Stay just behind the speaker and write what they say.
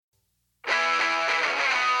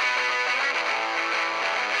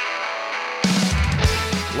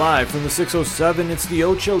Live from the 607, it's the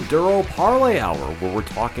Ocho Duro Parlay Hour, where we're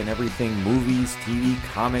talking everything movies, TV,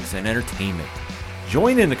 comics, and entertainment.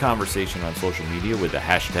 Join in the conversation on social media with the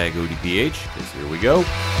hashtag ODPH, because here we go.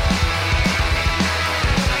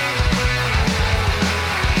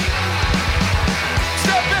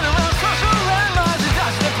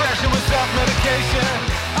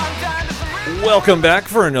 Welcome back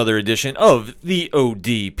for another edition of the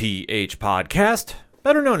ODPH podcast,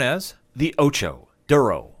 better known as the Ocho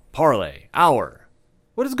Duro Parlay Hour.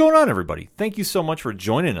 What is going on, everybody? Thank you so much for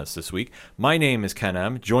joining us this week. My name is Ken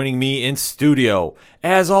M. Joining me in studio,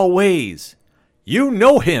 as always, you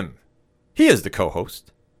know him. He is the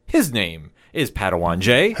co-host. His name is Padawan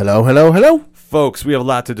J. Hello, hello, hello. Folks, we have a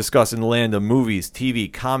lot to discuss in the land of movies, TV,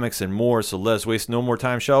 comics, and more, so let's waste no more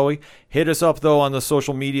time, shall we? Hit us up, though, on the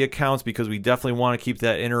social media accounts because we definitely want to keep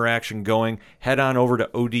that interaction going. Head on over to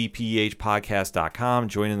odphpodcast.com.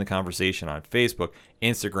 Join in the conversation on Facebook,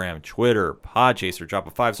 Instagram, Twitter, Podchaser. Drop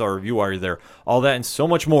a 5-star review while you're there. All that and so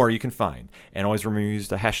much more you can find. And always remember to use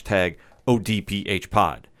the hashtag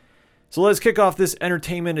ODPHpod. So let's kick off this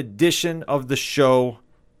entertainment edition of the show,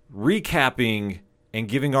 recapping and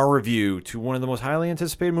giving our review to one of the most highly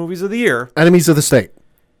anticipated movies of the year. Enemies of the State.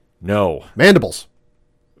 No. Mandibles.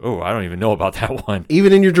 Oh, I don't even know about that one.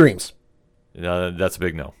 Even in Your Dreams. That's a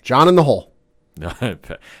big no. John in the Hole. No, I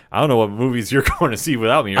don't know what movies you're going to see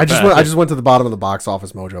without me. I just went to the bottom of the box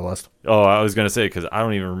office mojo list. Oh, I was going to say, because I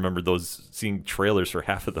don't even remember seeing trailers for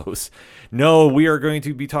half of those. No, we are going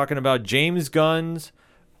to be talking about James Gunn's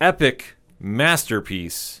epic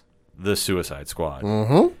masterpiece, The Suicide Squad.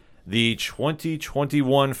 Mm-hmm. The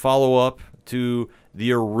 2021 follow-up to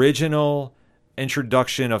the original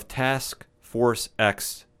introduction of Task Force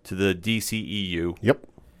X to the DCEU. Yep.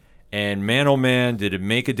 And man, oh man, did it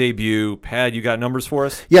make a debut. Pad, you got numbers for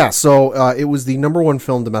us? Yeah, so it was the number one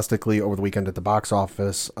film domestically over the weekend at the box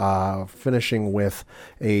office, finishing with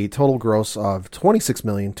a total gross of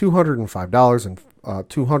 $26,205,000 and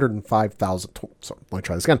 $205,000. So let me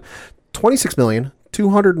try this again.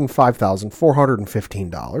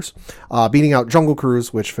 $26,205,415, beating out Jungle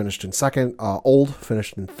Cruise, which finished in second, Old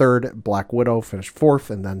finished in third, Black Widow finished fourth,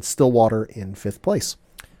 and then Stillwater in fifth place.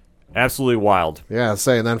 Absolutely wild. Yeah,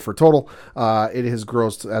 and then for total, it has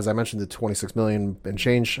grossed, as I mentioned, to $26 million and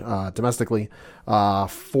change domestically,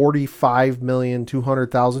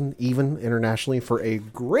 $45,200,000 even internationally, for a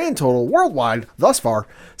grand total worldwide thus far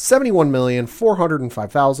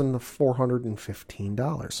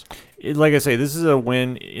 $71,405,415. Like I say, this is a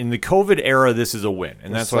win. In the COVID era, this is a win.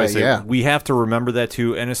 And that's why I say we have to remember that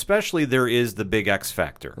too. And especially there is the big X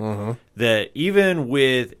factor. Mm-hmm. That even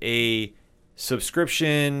with a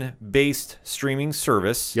subscription-based streaming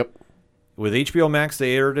service, yep, with HBO Max,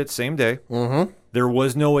 they aired it same day. Mm-hmm. There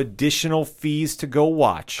was no additional fees to go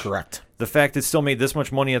watch. Correct. The fact it still made this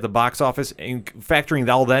much money at the box office, and factoring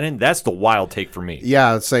all that in, that's the wild take for me.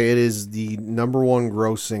 Yeah, I'd say it is the number one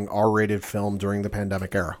grossing R-rated film during the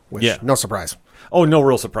pandemic era, which, no surprise. Oh, no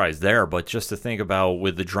real surprise there, but just to think about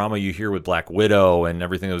with the drama you hear with Black Widow and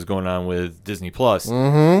everything that was going on with Disney Plus,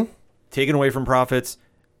 mm-hmm, taken away from profits,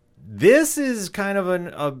 this is kind of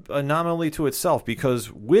an anomaly to itself, because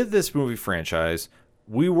with this movie franchise,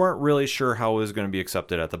 we weren't really sure how it was going to be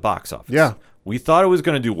accepted at the box office. Yeah. We thought it was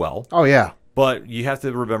going to do well. Oh, yeah. But you have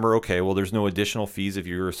to remember, okay, well, there's no additional fees if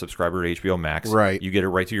you're a subscriber to HBO Max. Right. You get it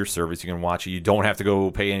right to your service. You can watch it. You don't have to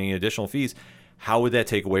go pay any additional fees. How would that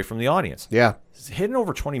take away from the audience? Yeah. Hitting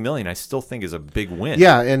over 20 million, I still think is a big win.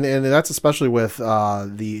 Yeah, and that's especially with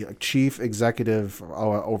the chief executive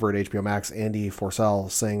over at HBO Max, Andy Forssell,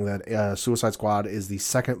 saying that Suicide Squad is the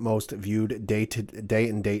second most viewed day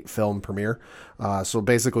and date film premiere. So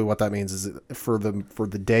basically, what that means is for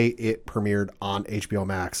the day it premiered on HBO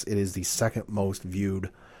Max, it is the second most viewed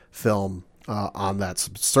film on that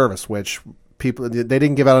service, which. People, they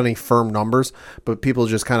didn't give out any firm numbers, but people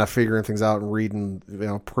just kind of figuring things out and reading,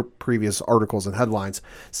 previous articles and headlines.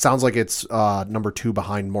 Sounds like it's number 2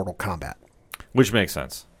 behind Mortal Kombat, which makes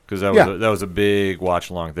sense because that was a big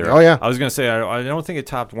watch along there. Oh yeah, I was gonna say I don't think it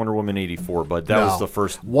topped Wonder Woman 84, but that was the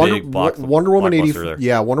first big Wonder Woman 84. There.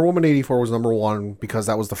 Yeah, Wonder Woman 84 was number 1 because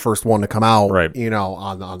that was the first one to come out, right?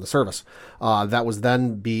 On the service. That was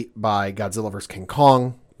then beat by Godzilla vs. King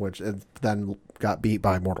Kong, which then got beat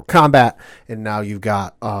by Mortal Kombat, and now you've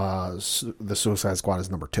got the Suicide Squad is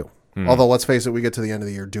number 2. Although, let's face it, we get to the end of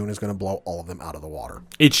the year, Dune is going to blow all of them out of the water.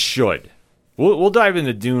 It should. We'll dive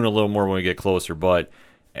into Dune a little more when we get closer, but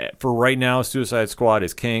for right now, Suicide Squad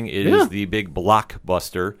is king. It is the big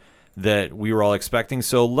blockbuster that we were all expecting.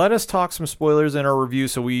 So let us talk some spoilers in our review.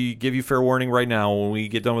 So we give you fair warning right now. When we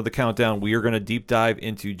get done with the countdown, we are going to deep dive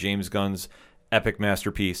into James Gunn's epic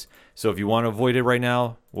masterpiece. So if you want to avoid it right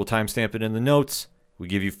now, we'll timestamp it in the notes. We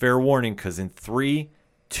give you fair warning because in 3,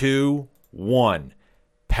 2, 1,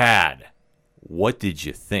 Pad, what did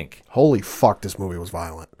you think? Holy fuck, this movie was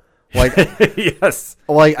violent. Like, Yes.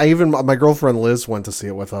 like my girlfriend Liz went to see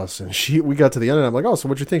it with us, and we got to the end, and I'm like, oh, so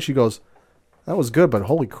what'd you think? She goes, that was good, but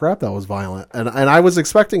holy crap, that was violent. And I was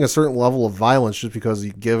expecting a certain level of violence just because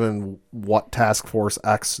given what Task Force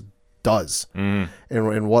X does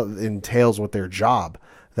and what entails with their job,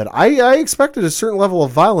 that I expected a certain level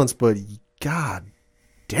of violence, but god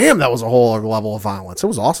damn, that was a whole other level of violence. It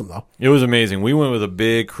was awesome, though. It was amazing. We went with a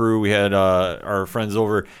big crew. We had our friends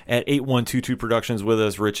over at 8122 Productions with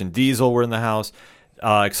us. Rich and Diesel were in the house.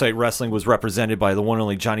 Excite Wrestling was represented by the one and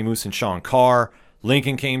only Johnny Moose and Sean Carr.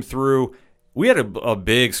 Lincoln came through. We had a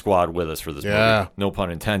big squad with us for this movie. No pun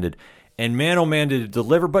intended. And man, oh man, did it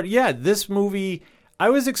deliver. But yeah, this movie, I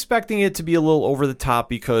was expecting it to be a little over the top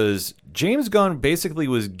because James Gunn basically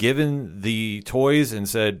was given the toys and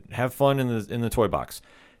said, have fun in the toy box.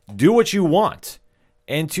 Do what you want.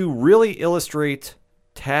 And to really illustrate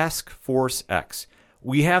Task Force X,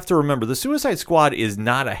 we have to remember the Suicide Squad is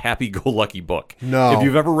not a happy-go-lucky book. No. If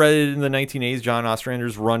you've ever read it in the 1980s, John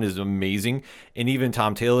Ostrander's run is amazing. And even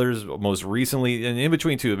Tom Taylor's most recently, and in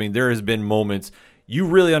between too, I mean, there has been moments you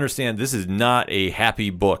really understand this is not a happy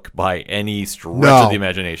book by any stretch of the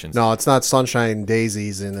imagination. No, it's not Sunshine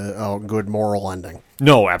Daisies and a good moral ending.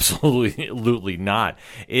 No, absolutely not.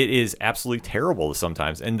 It is absolutely terrible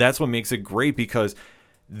sometimes. And that's what makes it great because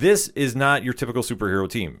this is not your typical superhero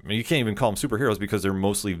team. I mean, you can't even call them superheroes because they're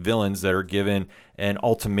mostly villains that are given an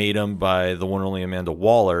ultimatum by the one and only Amanda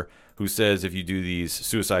Waller, who says if you do these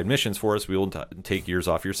suicide missions for us, we will take years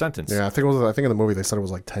off your sentence. Yeah, I think in the movie they said it was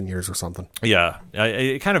like 10 years or something. Yeah,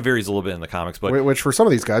 it kind of varies a little bit in the comics, but which for some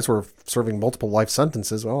of these guys who are serving multiple life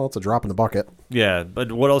sentences, well, it's a drop in the bucket. Yeah,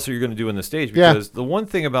 but what else are you going to do in the stage? Because the one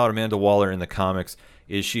thing about Amanda Waller in the comics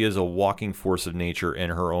is she is a walking force of nature in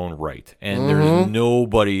her own right, and there's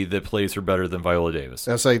nobody that plays her better than Viola Davis.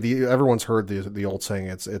 I say everyone's heard the old saying,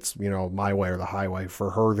 it's my way or the highway. For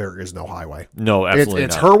her, there is no highway. No, absolutely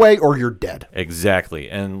it's not. her way or you're dead. Exactly,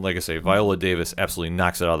 and like I say, Viola Davis absolutely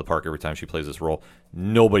knocks it out of the park every time she plays this role.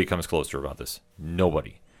 Nobody comes close to her about this.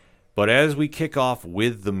 Nobody. But as we kick off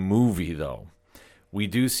with the movie, though, we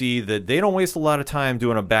do see that they don't waste a lot of time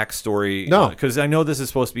doing a backstory. No. Because I know this is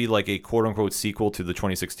supposed to be like a quote-unquote sequel to the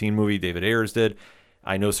 2016 movie David Ayers did.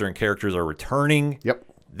 I know certain characters are returning. Yep.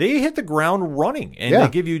 They hit the ground running, and they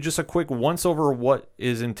give you just a quick once-over of what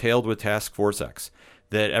is entailed with Task Force X.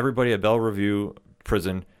 That everybody at Belle Revue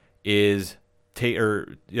Prison is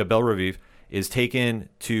Belle Revue is taken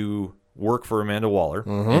to work for Amanda Waller,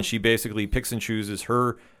 and she basically picks and chooses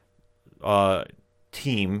her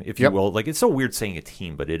team, if you will. Like, it's so weird saying a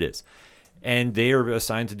team, but it is. And they are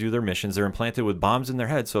assigned to do their missions. They're implanted with bombs in their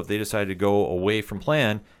head, so if they decide to go away from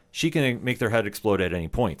plan, she can make their head explode at any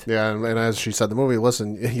point. Yeah, and as she said in the movie,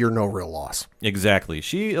 listen, you're no real loss. Exactly.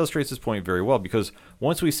 She illustrates this point very well because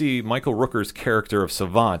once we see Michael Rooker's character of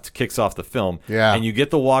Savant kicks off the film, and you get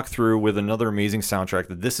the walkthrough with another amazing soundtrack,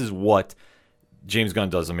 that this is what James Gunn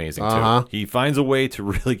does amazing too. He finds a way to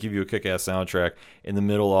really give you a kick-ass soundtrack in the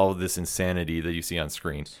middle of all of this insanity that you see on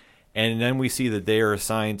screen. And then we see that they are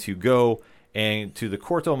assigned to go and to the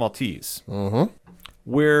Corto Maltese,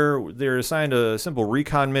 where they're assigned a simple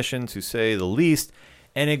recon mission, to say the least,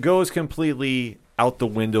 and it goes completely out the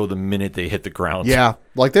window the minute they hit the ground. Yeah,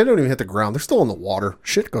 like they don't even hit the ground. They're still in the water.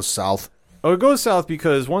 Shit goes south. Oh, it goes south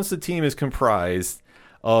because once the team is comprised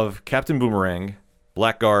of Captain Boomerang,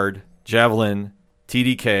 Blackguard, Javelin,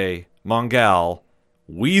 TDK, Mongal,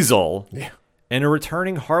 Weasel, and a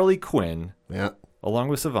returning Harley Quinn, along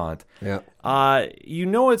with Savant. You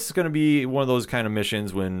know it's going to be one of those kind of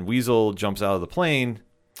missions when Weasel jumps out of the plane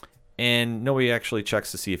and nobody actually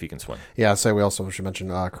checks to see if he can swim. Yeah, so we also should mention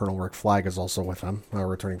Colonel Rick Flag is also with them,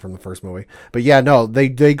 returning from the first movie. But yeah, no, they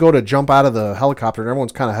go to jump out of the helicopter and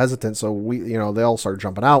everyone's kind of hesitant, so they all start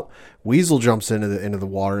jumping out. Weasel jumps into the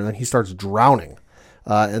water and then he starts drowning.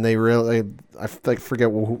 And I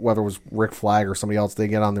forget whether it was Rick Flag or somebody else. They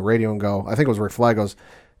get on the radio and go, I think it was Rick Flag, goes,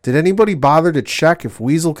 did anybody bother to check if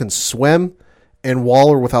Weasel can swim? And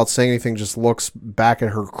Waller, without saying anything, just looks back at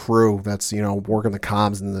her crew that's, working the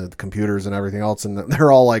comms and the computers and everything else. And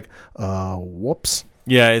they're all like, whoops.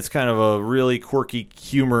 Yeah, it's kind of a really quirky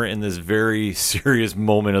humor in this very serious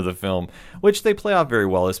moment of the film, which they play off very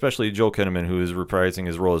well, especially Joel Kinnaman, who is reprising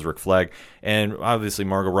his role as Rick Flag. And obviously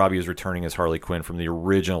Margot Robbie is returning as Harley Quinn from the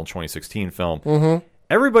original 2016 film.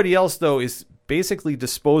 Everybody else, though, is basically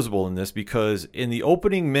disposable in this because in the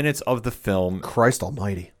opening minutes of the film, Christ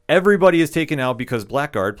almighty, everybody is taken out because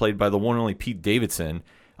Blackguard, played by the one and only Pete Davidson,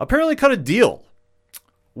 apparently cut a deal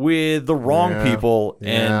with the wrong people, Yeah.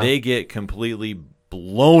 and they get completely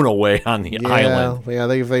blown away on the island. Yeah,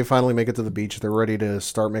 they finally make it to the beach. They're ready to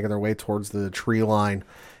start making their way towards the tree line,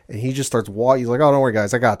 and he just starts walking. He's like, "Oh, don't worry,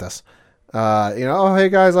 guys, I got this." Oh, hey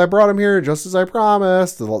guys, I brought him here just as I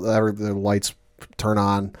promised. The lights turn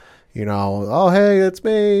on. Oh, hey, it's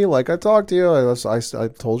me. Like I talked to you. I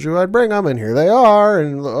told you I'd bring them, and here they are.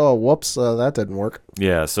 And oh, whoops, that didn't work.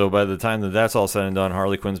 Yeah, so by the time that's all said and done,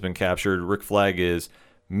 Harley Quinn's been captured. Rick Flag is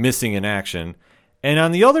missing in action. And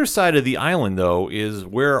on the other side of the island, though, is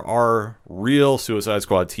where our real Suicide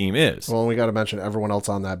Squad team is. Well, we got to mention everyone else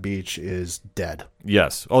on that beach is dead.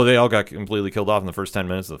 Yes. Oh, they all got completely killed off in the first 10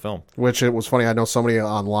 minutes of the film. Which it was funny. I know somebody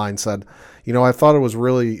online said, I thought it was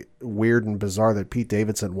really weird and bizarre that Pete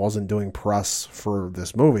Davidson wasn't doing press for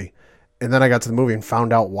this movie. And then I got to the movie and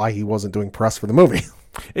found out why he wasn't doing press for the movie.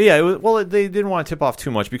 Yeah, they didn't want to tip off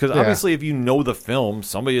too much because obviously if you know the film,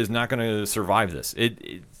 somebody is not going to survive this.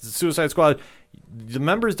 Suicide Squad, the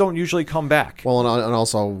members don't usually come back. Well, and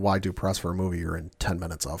also, why do press for a movie you're in 10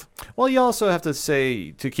 minutes of? Well, you also have to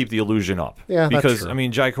say to keep the illusion up. Yeah, because that's true.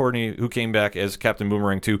 Jai Courtney, who came back as Captain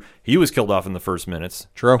Boomerang 2, he was killed off in the first minutes.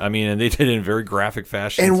 True. And they did it in very graphic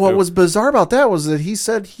fashion. And what was bizarre about that was that he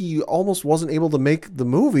said he almost wasn't able to make the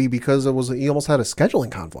movie because he almost had a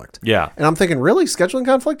scheduling conflict. Yeah. And I'm thinking, really, scheduling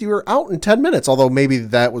conflict? You were out in 10 minutes. Although maybe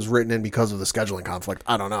that was written in because of the scheduling conflict.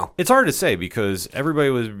 I don't know. It's hard to say because everybody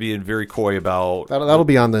was being very coy about That'll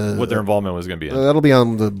be on what their involvement was going to be in. That'll be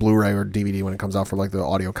on the Blu-ray or DVD when it comes out for like the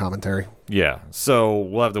audio commentary. Yeah, so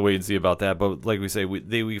we'll have to wait and see about that. But like we say,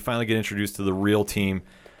 we finally get introduced to the real team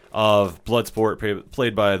of Bloodsport,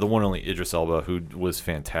 played by the one and only Idris Elba, who was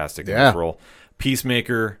fantastic in this role.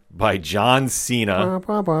 Peacemaker by John Cena.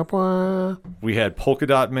 We had Polka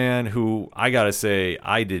Dot Man, who I gotta say,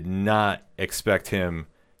 I did not expect him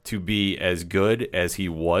to be as good as he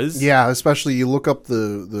was. Yeah, especially you look up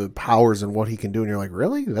the powers and what he can do, and you're like,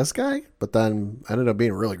 really, this guy? But then ended up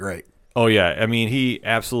being really great. Oh yeah, he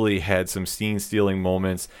absolutely had some scene-stealing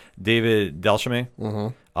moments. David Delchame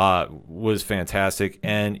was fantastic,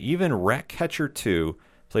 and even Ratcatcher 2,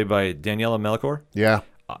 played by Daniela Melchior. Yeah.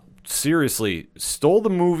 Seriously, stole the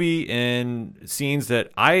movie in scenes that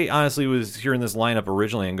I honestly was hearing this lineup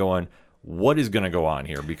originally and going, what is going to go on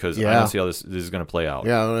here? Because I don't see how this is going to play out.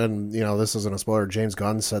 Yeah, and this isn't a spoiler. James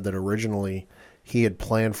Gunn said that originally he had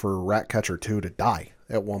planned for Ratcatcher 2 to die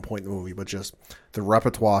at one point in the movie, but just the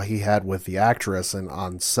repertoire he had with the actress and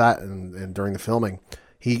on set and during the filming,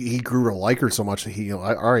 he grew to like her so much that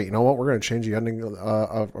all right, you know what, we're going to change the ending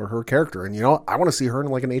of her character, and I want to see her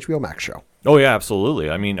in like an HBO Max show. Oh yeah,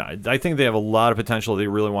 absolutely. I think they have a lot of potential. They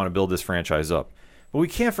really want to build this franchise up. But we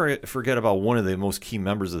can't forget about one of the most key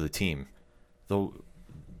members of the team,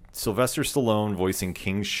 Sylvester Stallone voicing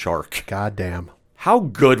King Shark. God damn. How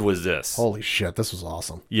good was this? Holy shit, this was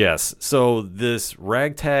awesome. Yes. So this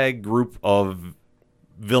ragtag group of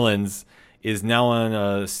villains is now on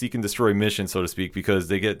a seek and destroy mission, so to speak, because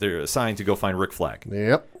they're assigned to go find Rick Flag.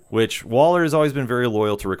 Yep. Which Waller has always been very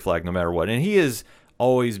loyal to Rick Flag no matter what. And he has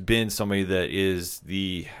always been somebody that is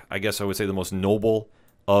I guess I would say the most noble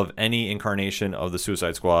of any incarnation of the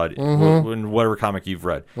Suicide Squad in whatever comic you've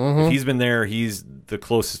read. If he's been there, he's the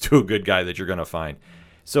closest to a good guy that you're going to find.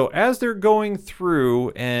 So as they're going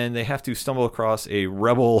through and they have to stumble across a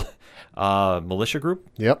rebel militia group,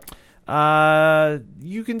 Yep.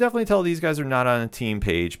 you can definitely tell these guys are not on a team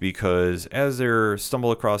page because as they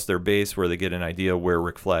stumble across their base where they get an idea where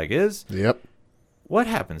Rick Flag is, Yep. what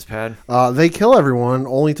happens, Pad? They kill everyone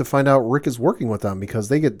only to find out Rick is working with them because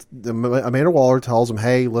Amanda Waller tells them,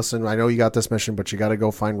 hey, listen, I know you got this mission, but you got to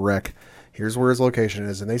go find Rick. Here's where his location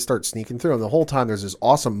is. And they start sneaking through. And the whole time there's this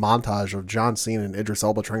awesome montage of John Cena and Idris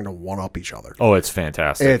Elba trying to one-up each other. Oh, it's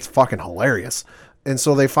fantastic. It's fucking hilarious. And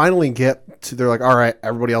so they finally get to, they're like, all right,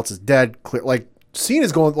 everybody else is dead. Clear, like,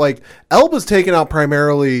 Cena's going, like, Elba's taking out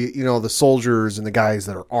primarily, the soldiers and the guys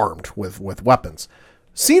that are armed with weapons.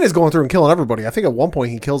 Cena's going through and killing everybody. I think at one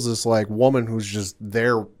point he kills this, like, woman who's just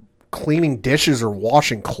there cleaning dishes or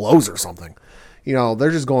washing clothes or something.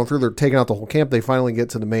 They're just going through. They're taking out the whole camp. They finally get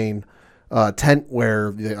to the main tent where,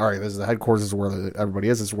 all right, this is the headquarters. This is where everybody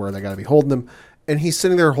is. This is where they got to be holding him. And he's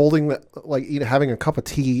sitting there holding, like, having a cup of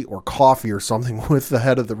tea or coffee or something with the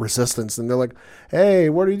head of the Resistance. And they're like, hey,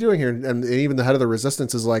 what are you doing here? And even the head of the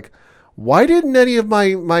Resistance is like, why didn't any of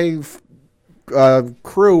my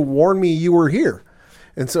crew warn me you were here?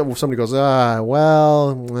 And so somebody goes, funny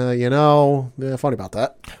about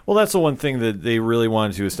that. Well, that's the one thing that they really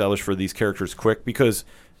wanted to establish for these characters quick, because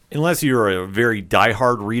unless you're a very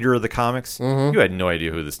diehard reader of the comics, you had no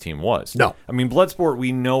idea who this team was. No. Bloodsport,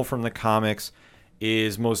 we know from the comics,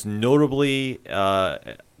 is most notably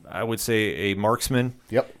I would say, a marksman.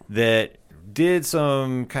 Yep. That did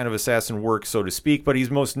some kind of assassin work, so to speak, but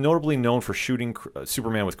he's most notably known for shooting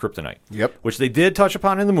Superman with kryptonite. Yep. Which they did touch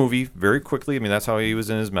upon in the movie very quickly. I mean, that's how he was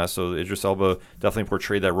in his mess, so Idris Elba definitely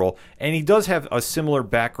portrayed that role. And he does have a similar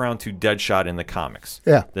background to Deadshot in the comics.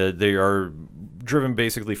 Yeah. They are driven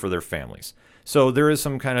basically for their families. So there is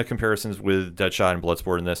some kind of comparisons with Deadshot and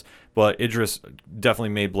Bloodsport in this, but Idris definitely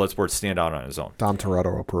made Bloodsport stand out on his own. Dom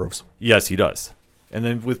Toretto approves. Yes, he does. And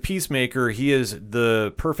then with Peacemaker, he is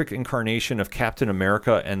the perfect incarnation of Captain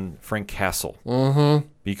America and Frank Castle. Mm-hmm.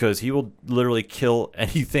 Because he will literally kill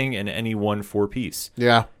anything and anyone for peace.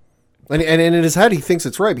 Yeah. And in his head, he thinks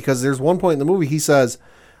it's right, because there's one point in the movie he says,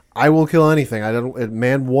 I will kill anything. I don't,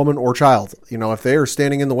 man, woman, or child. You know, if they are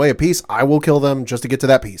standing in the way of peace, I will kill them just to get to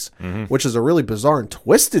that peace. Mm-hmm. Which is a really bizarre and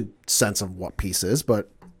twisted sense of what peace is, but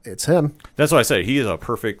it's him. That's what I say. He is a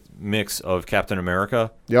perfect mix of Captain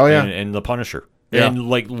America and the Punisher. Yeah. And,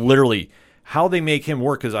 like, literally, how they make him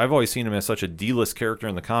work, because I've always seen him as such a D-list character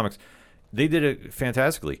in the comics, they did it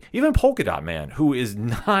fantastically. Even Polka Dot Man, who is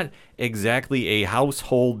not exactly a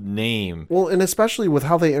household name. Well, and especially with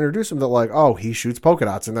how they introduce him, that like, oh, he shoots polka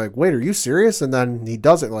dots. And they're like, wait, are you serious? And then he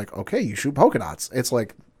does it like, okay, you shoot polka dots. It's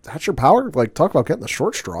like, that's your power? Like, talk about getting the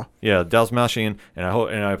short straw. Yeah, Dalmashian, and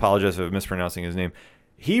I apologize if I'm mispronouncing his name.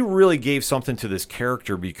 He really gave something to this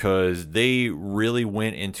character, because they really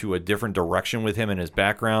went into a different direction with him and his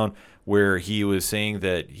background, where he was saying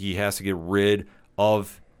that he has to get rid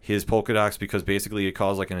of his polka dots because basically it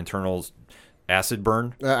caused like an internal acid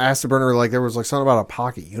burn. Acid burn, or like there was like something about a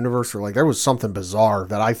pocket universe, or like there was something bizarre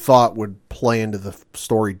that I thought would play into the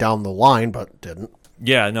story down the line, but didn't.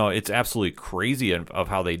 Yeah, no, it's absolutely crazy of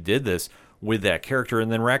how they did this with that character.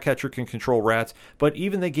 And then Ratcatcher can control rats, but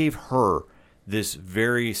even they gave her this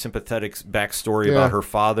very sympathetic backstory about her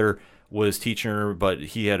father was teaching her, but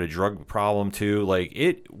he had a drug problem too. Like,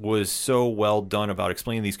 it was so well done about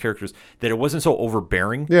explaining these characters that it wasn't so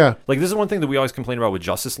overbearing. Yeah. Like, this is one thing that we always complain about with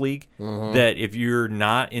Justice League, that if you're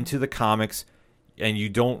not into the comics and you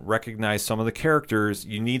don't recognize some of the characters,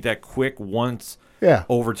 you need that quick once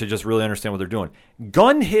over to just really understand what they're doing.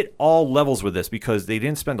 Gunn hit all levels with this, because they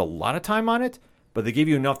didn't spend a lot of time on it, but they give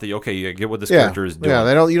you enough that, okay, you get what this character is doing.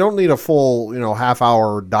 Yeah, you don't need a full,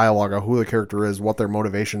 half-hour dialogue of who the character is, what their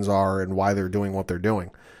motivations are, and why they're doing what they're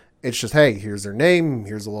doing. It's just, hey, here's their name,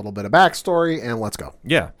 here's a little bit of backstory, and let's go.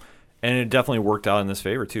 Yeah, and it definitely worked out in this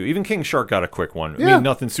favor, too. Even King Shark got a quick one. Yeah. I mean,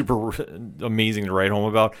 nothing super amazing to write home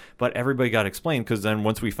about, but everybody got explained, because then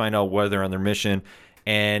once we find out whether they're on their mission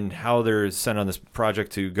and how they're sent on this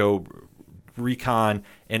project to go recon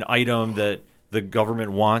an item that the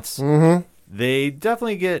government wants, they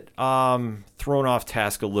definitely get thrown off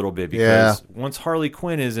task a little bit, because once Harley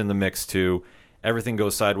Quinn is in the mix too, everything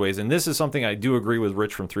goes sideways. And this is something I do agree with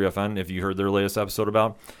Rich from 3FN, if you heard their latest episode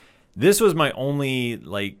about. This was my only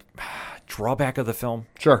drawback of the film.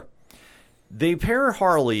 Sure. They pair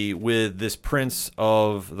Harley with this prince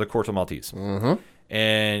of the Corto Maltese. Mm-hmm.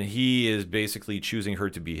 And he is basically choosing her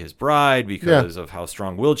to be his bride because of how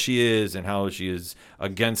strong-willed she is and how she is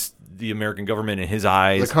against the American government in his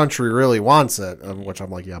eyes. The country really wants it, which I'm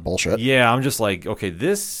like, yeah, bullshit. Yeah, I'm just like, okay,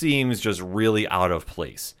 this seems just really out of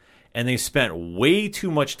place. And they spent way too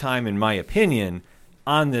much time, in my opinion,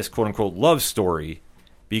 on this quote-unquote love story,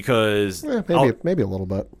 because... maybe a little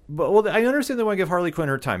bit. But well, I understand they want to give Harley Quinn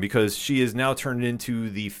her time, because she is now turned into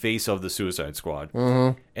the face of the Suicide Squad.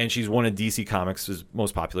 Mm-hmm. And she's one of DC Comics'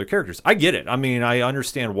 most popular characters. I get it. I mean, I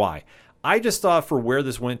understand why. I just thought for where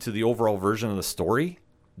this went to the overall version of the story,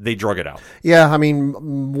 they drug it out. Yeah, I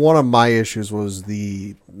mean, one of my issues was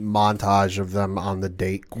the montage of them on the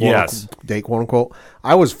date, quote unquote.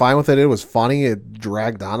 I was fine with it. It was funny. It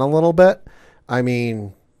dragged on a little bit. I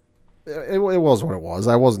mean... It was what it was.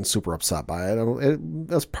 I wasn't super upset by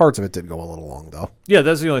it. Parts of it did go a little long, though. Yeah,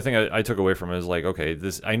 that's the only thing I took away from it, is like, okay,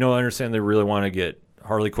 I understand they really want to get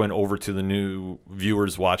Harley Quinn over to the new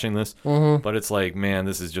viewers watching this, but it's like, man,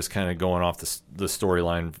 this is just kind of going off the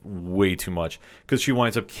storyline way too much, because she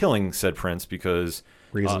winds up killing said prince because...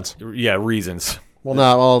 Reasons. Reasons.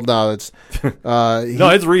 No, it's... no,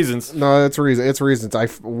 it's reasons. No, it's reasons. It's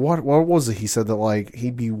reasons. What was it? He said that, like,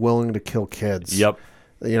 he'd be willing to kill kids. Yep.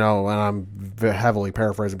 And I'm heavily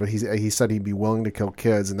paraphrasing, but he said he'd be willing to kill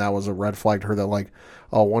kids, and that was a red flag to her, that like,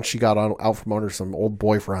 oh, once she got out from under some old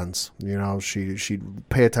boyfriends, she'd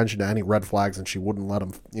pay attention to any red flags, and she wouldn't let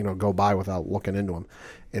them, go by without looking into them.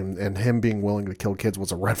 And him being willing to kill kids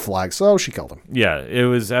was a red flag, so she killed him. Yeah, it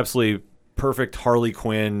was absolutely perfect Harley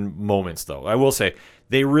Quinn moments, though. I will say,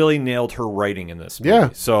 they really nailed her writing in this movie. Yeah.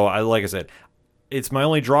 So, like I said, it's my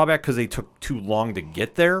only drawback, because they took too long to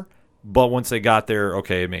get there. But once they got there,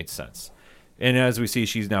 okay, it made sense. And as we see,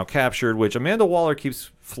 she's now captured, which Amanda Waller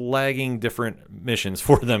keeps flagging different missions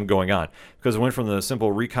for them going on. Because it went from the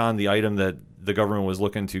simple recon, the item that the government was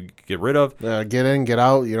looking to get rid of. Get in, get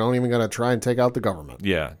out. You don't even got to try and take out the government.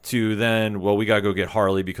 Yeah. To then, well, we got to go get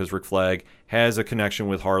Harley because Rick Flag has a connection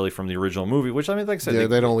with Harley from the original movie, which, I mean, like I said. Yeah,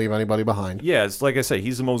 they don't leave anybody behind. Yeah, it's like I said,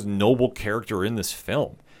 he's the most noble character in this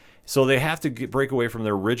film. So they have to break away from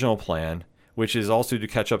their original plan, which is also to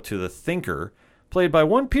catch up to the Thinker, played by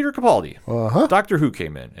one Peter Capaldi. Doctor Who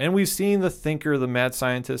came in. And we've seen the Thinker, the mad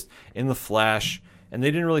scientist, in The Flash, and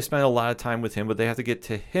they didn't really spend a lot of time with him, but they have to get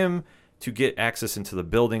to him to get access into the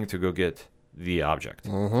building to go get the object.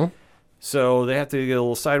 So they have to get a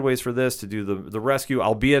little sideways for this to do the rescue,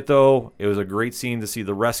 albeit, though, it was a great scene to see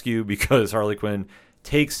the rescue because Harley Quinn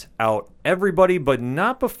takes out everybody, but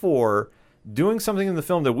not before doing something in the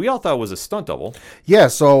film that we all thought was a stunt double. Yeah,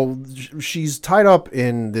 so she's tied up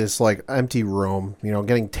in this like empty room,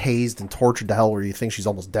 getting tased and tortured to hell where you think she's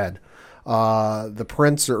almost dead. The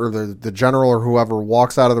prince or the general or whoever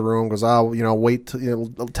walks out of the room, goes, wait,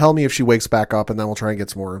 tell me if she wakes back up, and then we'll try and get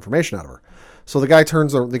some more information out of her. So the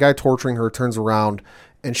guy torturing her turns around,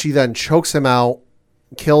 and she then chokes him out,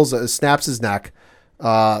 snaps his neck.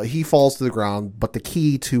 He falls to the ground, but the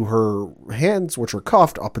key to her hands, which are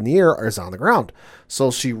cuffed up in the air, is on the ground.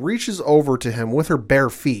 So she reaches over to him with her bare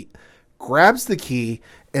feet, grabs the key,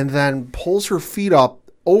 and then pulls her feet up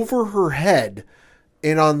over her head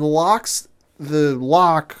and unlocks the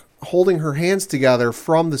lock, holding her hands together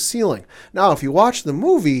from the ceiling. Now, if you watch the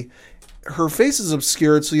movie, her face is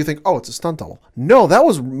obscured, so you think, oh, it's a stunt double. No, that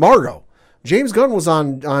was Margot. James Gunn was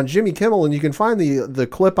on Jimmy Kimmel, and you can find the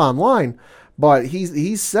clip online. But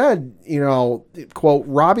he said, quote,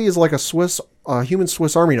 Robbie is like a human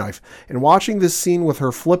Swiss Army knife. And watching this scene with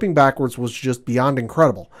her flipping backwards was just beyond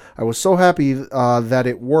incredible. I was so happy that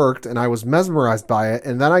it worked, and I was mesmerized by it.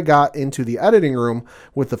 And then I got into the editing room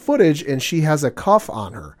with the footage, and she has a cuff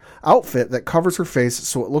on her outfit that covers her face,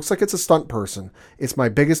 so it looks like it's a stunt person. It's my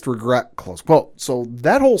biggest regret, close quote. So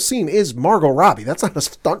that whole scene is Margot Robbie. That's not a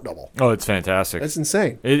stunt double. Oh, it's fantastic. That's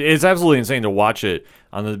insane. It's absolutely insane to watch it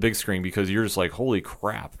on the big screen because you're just like, holy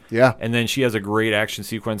crap. Yeah. And then she has a great action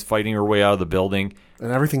sequence fighting her way out of the building.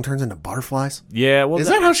 And everything turns into butterflies? Yeah. Well, is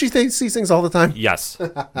that how she sees things all the time? Yes.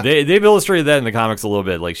 They've illustrated that in the comics a little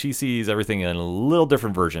bit. Like, she sees everything in a little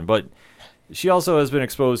different version. But she also has been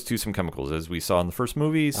exposed to some chemicals, as we saw in the first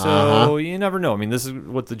movie. So you never know. I mean, this is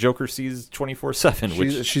what the Joker sees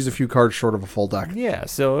 24/7. She's a few cards short of a full deck. Yeah.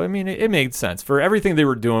 So, I mean, it made sense. For everything they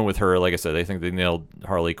were doing with her, like I said, I think they nailed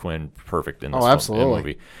Harley Quinn perfect in this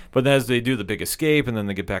movie. But then as they do the big escape, and then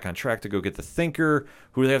they get back on track to go get the Thinker,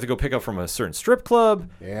 who they have to go pick up from a certain strip club.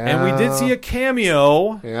 Yeah. And we did see a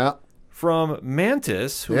cameo. Yeah. From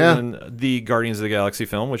Mantis, who was in the Guardians of the Galaxy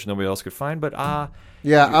film, which nobody else could find. But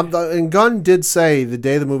and Gunn did say the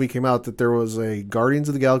day the movie came out that there was a Guardians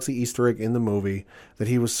of the Galaxy Easter egg in the movie that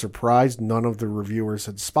he was surprised none of the reviewers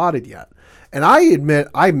had spotted yet. And I admit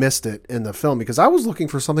I missed it in the film because I was looking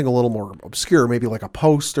for something a little more obscure, maybe like a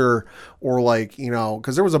poster or like,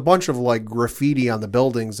 because there was a bunch of like graffiti on the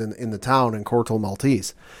buildings in the town in Corto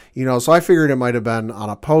Maltese. So I figured it might have been on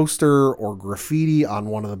a poster or graffiti on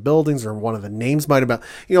one of the buildings, or one of the names might have been,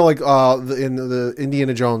 in the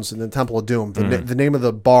Indiana Jones and the Temple of Doom, the name of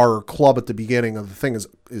the bar or club at the beginning of the thing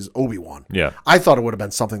is Obi-Wan. Yeah. I thought it would have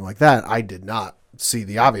been something like that. I did not see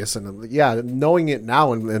the obvious. And knowing it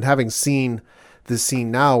now and having seen this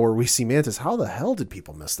scene now where we see Mantis, how the hell did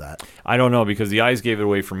people miss that? I don't know, because the eyes gave it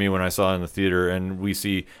away for me when I saw it in the theater, and we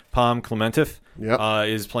see Pom Klementieff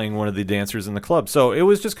is playing one of the dancers in the club. So it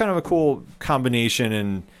was just kind of a cool combination,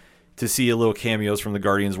 and to see a little cameos from the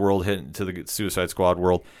Guardians world hit to the Suicide Squad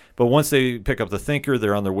world. But once they pick up the Thinker,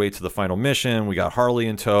 they're on their way to the final mission. We got Harley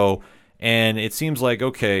in tow, and it seems like,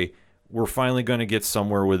 okay, we're finally going to get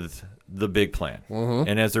somewhere with the big plan.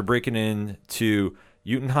 And as they're breaking into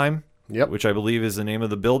Jotunheim, which I believe is the name of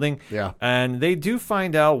the building. Yeah. And they do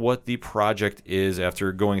find out what the project is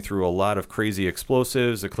after going through a lot of crazy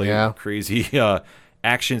explosives, crazy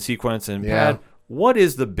action sequence. And Pat, what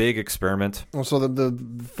is the big experiment? Well, so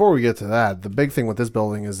before we get to that, the big thing with this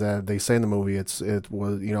building is that they say in the movie it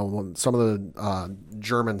was some of the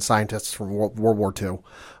German scientists from World War II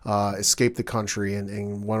escaped the country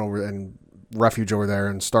and went over and refuge over there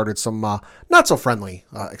and started some not so friendly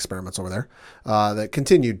experiments over there that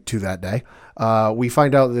continued to that day. We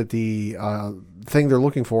find out that the thing they're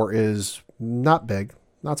looking for is not big,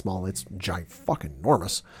 not small. It's giant, fucking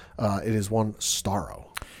enormous. It is one Starro.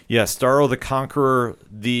 Yeah, Starro the Conqueror,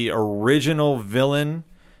 the original villain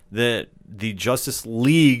that the Justice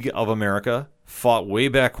League of America fought way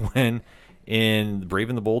back when in Brave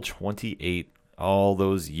and the Bold 28. all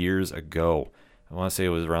those years ago. I want to say it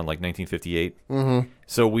was around like 1958. Mm-hmm.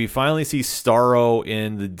 So we finally see Starro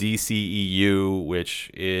in the DCEU,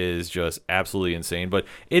 which is just absolutely insane. But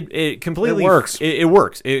it completely works. It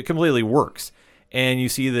works. It completely works. And you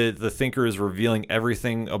see that the Thinker is revealing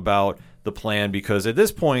everything about the plan, because at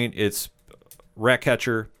this point it's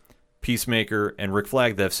Ratcatcher, Peacemaker, and Rick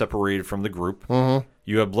Flag that have separated from the group. Mm-hmm.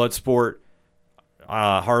 You have Bloodsport,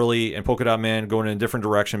 Harley, and Polka Dot Man going in a different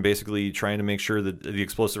direction, basically trying to make sure that the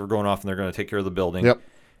explosives are going off and they're going to take care of the building. Yep.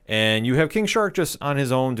 And you have King Shark just on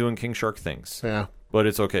his own doing King Shark things. Yeah. But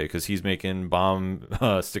it's okay because he's making bomb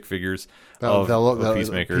stick figures That of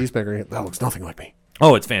Peacemaker. Peacemaker, that looks nothing like me.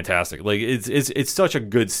 Oh, it's fantastic! Like it's such a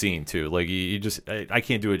good scene too. Like you just I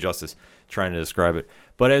can't do it justice trying to describe it.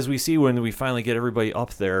 But as we see when we finally get everybody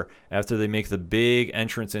up there after they make the big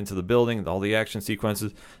entrance into the building, all the action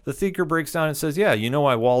sequences, the Thinker breaks down and says, "Yeah, you know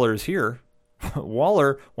why Waller is here?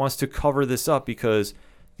 Waller wants to cover this up because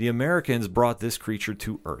the Americans brought this creature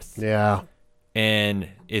to Earth." Yeah. And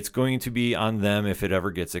it's going to be on them if it ever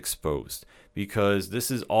gets exposed, because this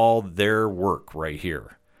is all their work right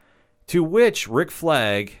here. To which Rick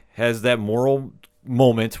Flag has that moral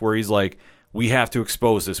moment where he's like, we have to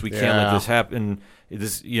expose this. We can't let this happen.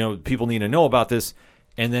 This, people need to know about this.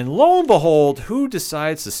 And then lo and behold, who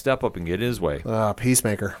decides to step up and get his way?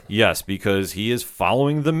 Peacemaker. Yes, because he is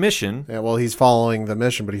following the mission. Yeah, well, he's following the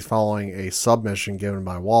mission, but he's following a submission given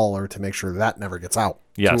by Waller to make sure that never gets out.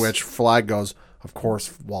 Yes. To which Flag goes, of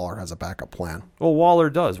course, Waller has a backup plan. Well, Waller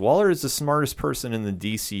does. Waller is the smartest person in the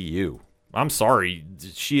DCU. I'm sorry.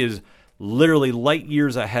 She is literally light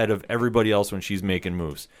years ahead of everybody else when she's making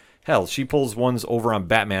moves. Hell, she pulls ones over on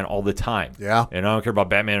Batman all the time. Yeah. And I don't care about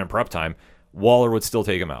Batman in prep time. Waller would still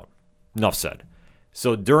take him out. Enough said.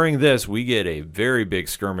 So during this, we get a very big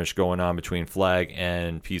skirmish going on between Flag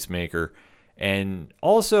and Peacemaker. And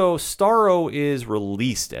also, Starro is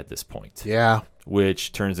released at this point. Yeah.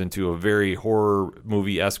 Which turns into a very horror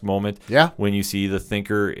movie-esque moment. Yeah. When you see the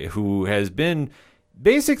Thinker, who has been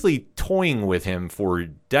basically toying with him for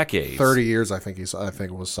decades. 30 years, I think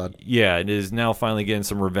it was said. Yeah, and is now finally getting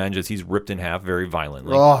some revenge as he's ripped in half very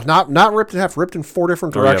violently. Oh, not ripped in half, ripped in 4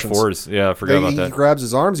 different directions. Yeah, I forgot about that. He grabs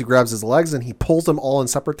his arms, he grabs his legs, and he pulls them all in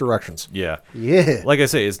separate directions. Yeah. Yeah. Like I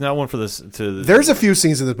say, it's not one for this. There's a few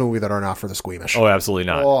scenes in this movie that are not for the squeamish. Oh, absolutely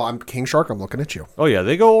not. Oh, I'm King Shark, I'm looking at you. Oh, yeah,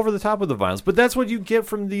 they go over the top with the violence. But that's what you get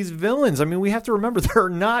from these villains. I mean, we have to remember they're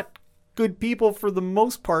not good people for the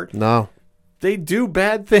most part. No. They do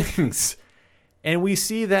bad things. And we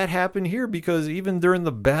see that happen here because even during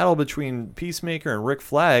the battle between Peacemaker and Rick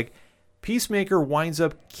Flag, Peacemaker winds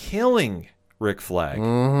up killing Rick Flag,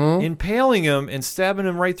 impaling him and stabbing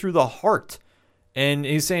him right through the heart. And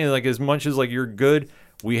he's saying, like, as much as, like, you're good,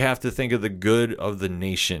 we have to think of the good of the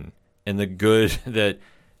nation and the good that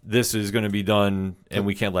this is going to be done and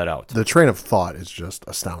we can't let out. The train of thought is just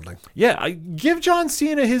astounding. Yeah, give John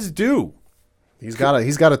Cena his due. He's got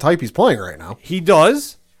a type he's playing right now. He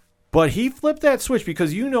does, but he flipped that switch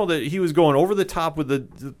because you know that he was going over the top with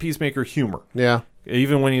the Peacemaker humor. Yeah.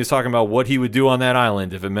 Even when he was talking about what he would do on that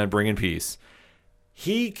island if it meant bringing peace.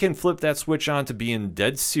 He can flip that switch on to being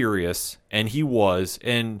dead serious, and he was.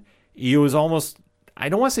 And he was almost, I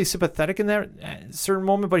don't want to say sympathetic in that certain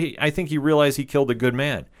moment, but I think he realized he killed a good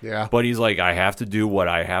man. Yeah. But he's like, I have to do what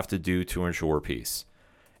I have to do to ensure peace.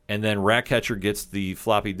 And then Ratcatcher gets the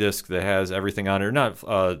floppy disk that has everything on it. Not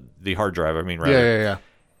the hard drive, I mean, rather. Yeah.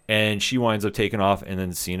 And she winds up taking off, and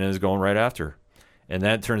then Cena is going right after her. And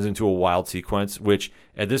that turns into a wild sequence, which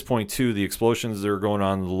at this point, too, the explosions that are going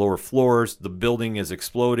on the lower floors, the building is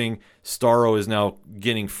exploding. Starro is now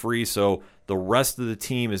getting free, so the rest of the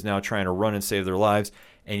team is now trying to run and save their lives.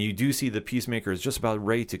 And you do see the Peacemaker is just about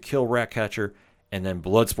ready to kill Ratcatcher, and then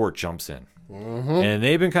Bloodsport jumps in. And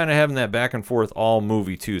they've been kind of having that back and forth all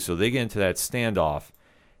movie, too. So they get into that standoff.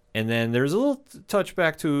 And then there's a little touch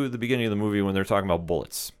back to the beginning of the movie when they're talking about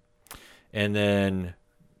bullets. And then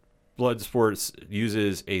Bloodsport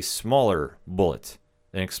uses a smaller bullet,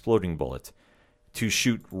 an exploding bullet, to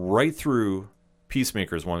shoot right through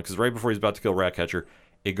Peacemaker's one. Because right before he's about to kill Ratcatcher,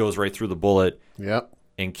 it goes right through the bullet. Yep.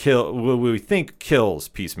 And what we think kills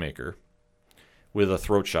Peacemaker with a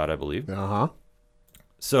throat shot, I believe. Uh-huh.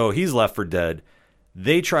 So he's left for dead.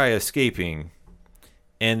 They try escaping,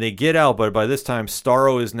 and they get out, but by this time,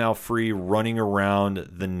 Starro is now free, running around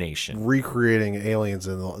the nation. Recreating aliens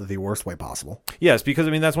in the worst way possible. Yes, because,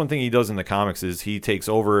 I mean, that's one thing he does in the comics is he takes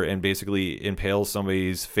over and basically impales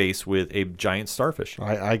somebody's face with a giant starfish.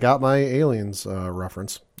 I got my aliens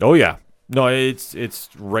reference. Oh, yeah. No, it's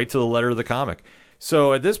right to the letter of the comic.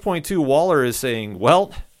 So at this point, too, Waller is saying,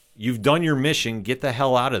 well, you've done your mission. Get the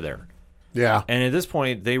hell out of there. Yeah. And at this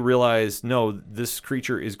point, they realize, no, this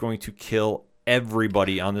creature is going to kill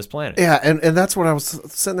everybody on this planet. Yeah, and that's what I was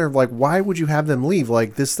sitting there like, why would you have them leave?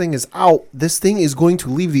 Like, this thing is out. This thing is going to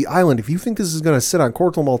leave the island. If you think this is going to sit on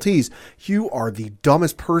Corto Maltese, you are the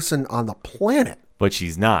dumbest person on the planet. But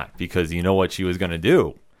she's not, because you know what she was going to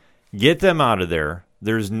do? Get them out of there.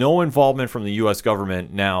 There's no involvement from the U.S.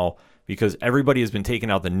 government now because everybody has been taken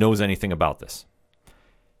out that knows anything about this.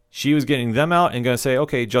 She was getting them out and going to say,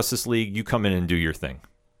 okay, Justice League, you come in and do your thing.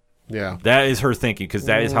 Yeah. That is her thinking, because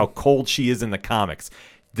that is how cold she is in the comics.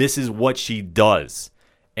 This is what she does.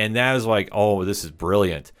 And that is like, oh, this is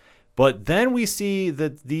brilliant. But then we see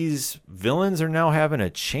that these villains are now having a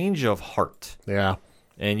change of heart. Yeah.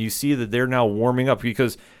 And you see that they're now warming up,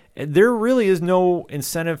 because there really is no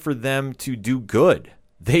incentive for them to do good.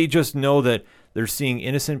 They just know that they're seeing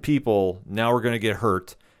innocent people now are going to get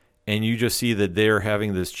hurt. And you just see that they're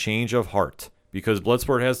having this change of heart because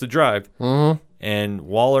Bloodsport has the drive. Mm-hmm. And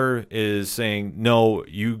Waller is saying, no,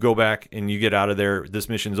 you go back and you get out of there. This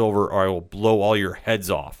mission's over, or I will blow all your heads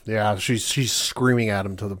off. Yeah, she's screaming at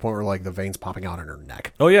him to the point where, like, the veins popping out in her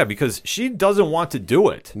neck. Oh, yeah, because she doesn't want to do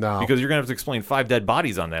it. No. Because you're going to have to explain 5 dead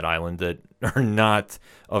bodies on that island that are not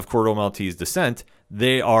of Corto Maltese descent.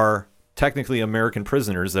 They are technically American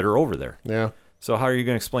prisoners that are over there. Yeah. So how are you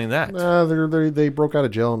going to explain that? They broke out of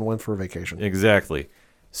jail and went for a vacation. Exactly.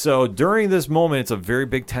 So during this moment, it's a very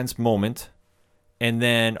big, tense moment. And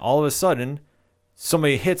then all of a sudden,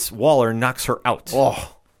 somebody hits Waller and knocks her out.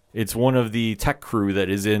 Oh. It's one of the tech crew that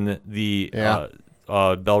is in the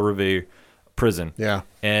Belle Rive prison. Yeah.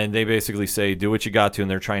 And they basically say, do what you got to,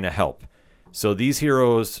 and they're trying to help. So these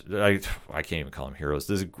heroes, I can't even call them heroes.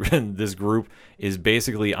 This group is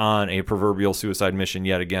basically on a proverbial suicide mission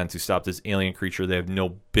yet again to stop this alien creature they have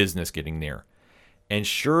no business getting near. And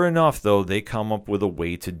sure enough, though, they come up with a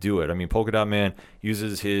way to do it. I mean, Polka Dot Man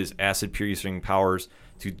uses his acid-piercing powers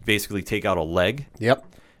to basically take out a leg. Yep.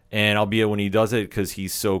 And albeit when he does it, because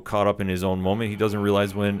he's so caught up in his own moment, he doesn't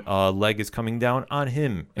realize when a leg is coming down on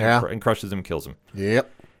him and crushes him, kills him. Yep.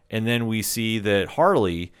 And then we see that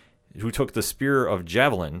Harley, who took the spear of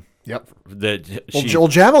Javelin. Yep. Well,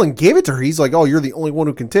 Javelin gave it to her. He's like, oh, you're the only one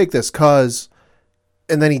who can take this, cause...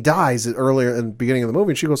 And then he dies earlier in the beginning of the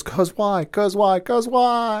movie, and she goes, cause why? Cause why? Cause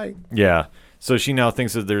why? Yeah. So she now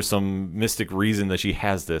thinks that there's some mystic reason that she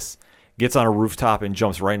has this. Gets on a rooftop and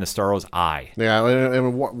jumps right into Starro's eye. Yeah,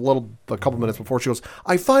 and a couple minutes before, she goes,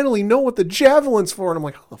 I finally know what the Javelin's for. And I'm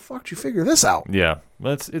like, how the fuck did you figure this out? Yeah.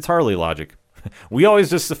 It's Harley logic. We always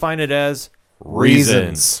just define it as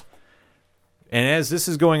reasons. And as this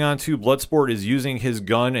is going on, too, Bloodsport is using his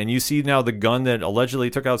gun, and you see now the gun that allegedly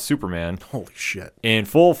took out Superman. Holy shit. In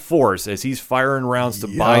full force as he's firing rounds to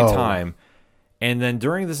buy time. And then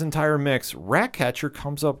during this entire mix, Ratcatcher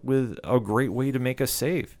comes up with a great way to make a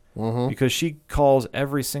save. Mm-hmm. Because she calls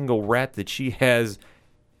every single rat that she has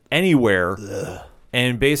anywhere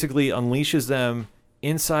and basically unleashes them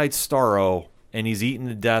inside Starro, and he's eaten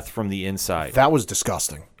to death from the inside. That was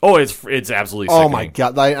disgusting. Oh, it's absolutely sickening. Oh, my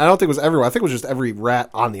God. I don't think it was everyone. I think it was just every rat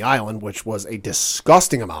on the island, which was a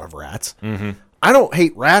disgusting amount of rats. Mm-hmm. I don't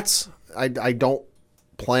hate rats. I don't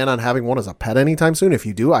plan on having one as a pet anytime soon. If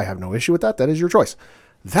you do, I have no issue with that. That is your choice.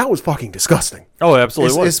 That was fucking disgusting. Oh, it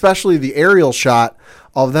absolutely was. Especially the aerial shot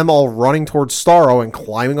of them all running towards Starro and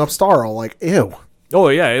climbing up Starro. Like, ew. Oh,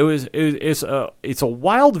 yeah. It's a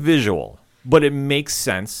wild visual, but it makes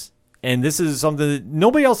sense. And this is something that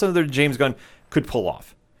nobody else other than James Gunn could pull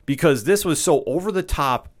off. Because this was so over the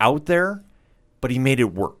top out there, but he made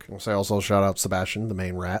it work. I'll say also shout out Sebastian, the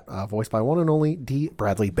main rat, voiced by one and only D.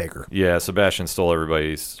 Bradley Baker. Yeah, Sebastian stole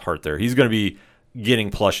everybody's heart there. He's going to be getting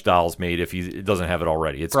plush dolls made if he doesn't have it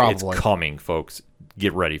already. It's coming, folks.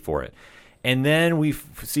 Get ready for it. And then we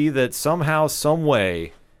see that somehow, some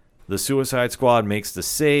way, the Suicide Squad makes the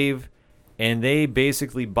save, and they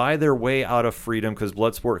basically buy their way out of freedom because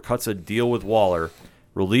Bloodsport cuts a deal with Waller,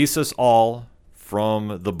 release us all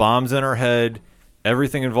from the bombs in our head,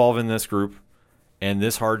 everything involved in this group, and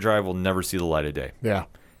this hard drive will never see the light of day. Yeah.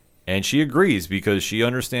 And she agrees because she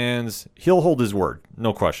understands he'll hold his word.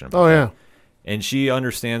 No question about that. Yeah. And she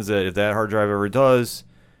understands that if that hard drive ever does,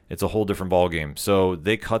 it's a whole different ballgame. So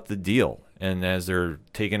they cut the deal. And as they're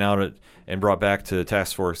taken out and brought back to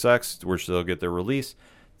Task Force X, which they'll get their release,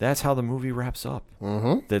 that's how the movie wraps up.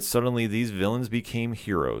 Mm-hmm. That suddenly these villains became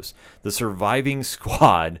heroes. The surviving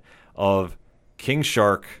squad of King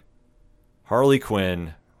Shark, Harley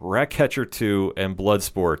Quinn, Ratcatcher 2, and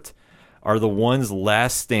Bloodsport are the ones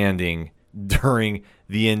last standing during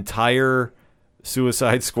the entire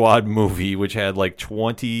Suicide Squad movie, which had like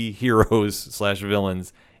 20 heroes /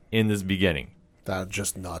 villains in this beginning. That's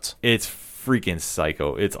just nuts. It's freaking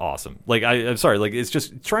psycho. It's awesome. Like I'm sorry, like it's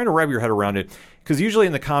just trying to wrap your head around it, because usually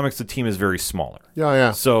in the comics the team is very smaller.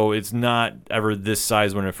 Yeah. So it's not ever this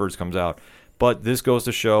size when it first comes out. But this goes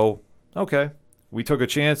to show, okay, we took a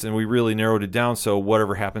chance and we really narrowed it down. So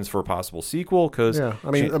whatever happens for a possible sequel, because yeah,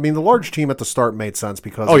 I mean, the large team at the start made sense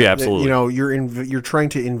because absolutely. You know, you're trying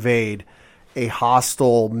to invade a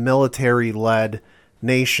hostile military-led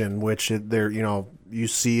nation, which they're, you know, you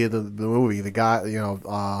see the movie, the guy, you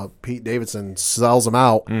know, Pete Davidson sells them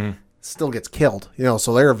out, still gets killed, you know,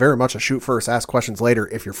 so they're very much a shoot first, ask questions later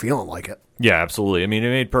if you're feeling like it. Yeah, absolutely. I mean, it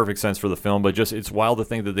made perfect sense for the film, but just it's wild to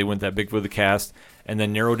think that they went that big with the cast and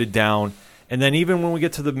then narrowed it down. And then even when we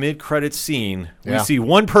get to the mid-credits scene, we see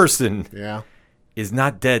one person is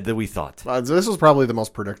not dead that we thought. This was probably the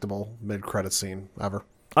most predictable mid-credits scene ever.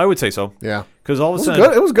 I would say so. Yeah. Because all of a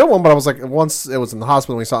sudden... It was a good one, but I was like, once it was in the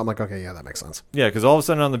hospital and we saw it, I'm like, okay, yeah, that makes sense. Yeah, because all of a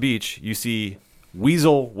sudden on the beach, you see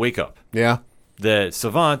Weasel wake up. Yeah. The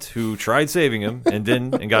Savant, who tried saving him and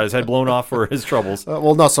didn't, and got his head blown off for his troubles.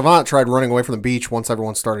 Well, no, Savant tried running away from the beach once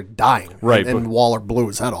everyone started dying. Right. And Waller blew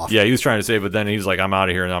his head off. Yeah, he was trying to save, but then he was like, I'm out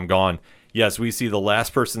of here and I'm gone. Yes, we see the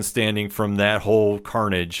last person standing from that whole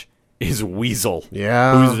carnage is Weasel.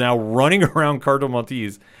 Yeah. Who's now running around Cardo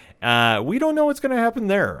Maltese. We don't know what's going to happen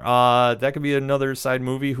there. That could be another side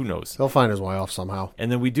movie. Who knows? He'll find his way off somehow.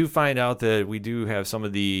 And then we do find out that we do have some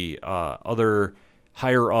of the other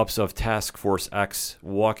higher-ups of Task Force X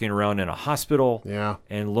walking around in a hospital. Yeah.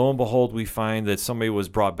 And lo and behold, we find that somebody was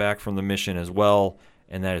brought back from the mission as well,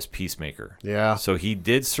 and that is Peacemaker. Yeah. So he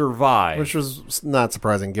did survive. Which was not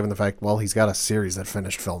surprising given the fact, well, he's got a series that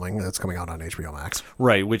finished filming that's coming out on HBO Max.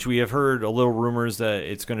 Right, which we have heard a little rumors that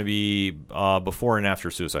it's going to be before and after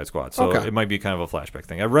Suicide Squad. So it might be kind of a flashback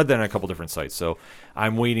thing. I've read that on a couple different sites, so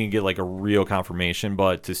I'm waiting to get like a real confirmation.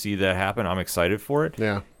 But to see that happen, I'm excited for it.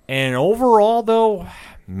 Yeah. And overall, though,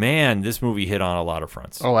 man, this movie hit on a lot of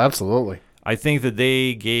fronts. Oh, absolutely. I think that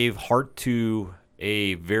they gave heart to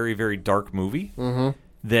a very, very dark movie. Mm-hmm.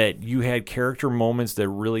 That you had character moments that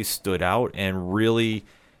really stood out and really,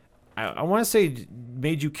 I want to say,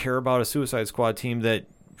 made you care about a Suicide Squad team that,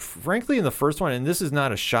 frankly, in the first one, and this is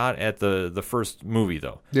not a shot at the first movie,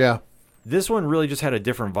 though. Yeah. This one really just had a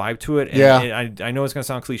different vibe to it. And yeah. I know it's going to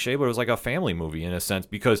sound cliche, but it was like a family movie in a sense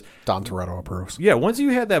because... Dom Toretto approves. Yeah, once you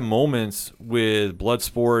had that moments with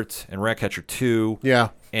Bloodsport and Ratcatcher 2... Yeah.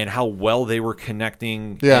 And how well they were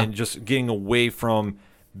connecting and just getting away from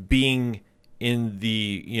being in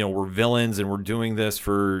the, you know, we're villains and we're doing this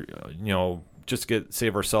for, you know, just to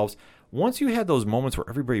save ourselves. Once you had those moments where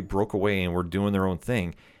everybody broke away and were doing their own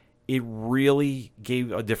thing, it really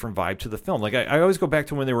gave a different vibe to the film. Like, I always go back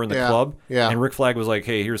to when they were in the club, and Rick Flag was like,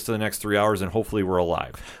 hey, here's to the next 3 hours, and hopefully we're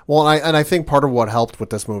alive. Well, and I think part of what helped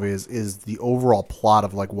with this movie is the overall plot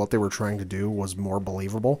of, like, what they were trying to do was more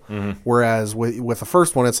believable. Mm-hmm. Whereas with the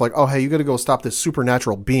first one, it's like, oh, hey, you got to go stop this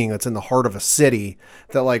supernatural being that's in the heart of a city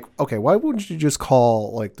that, like, okay, why wouldn't you just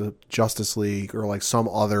call, like, the Justice League or, like, some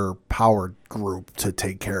other powered group to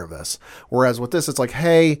take care of this? Whereas with this, it's like,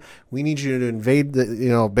 hey, we need you to invade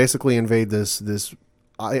basically invade this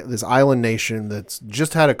island nation that's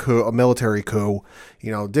just had a military coup,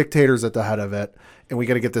 you know, dictators at the head of it, and we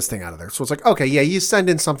got to get this thing out of there. So it's like, okay, yeah, you send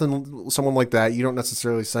in someone like that. You don't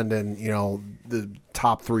necessarily send in, you know, the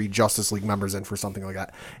top 3 Justice League members in for something like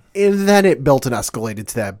that. And then it built and escalated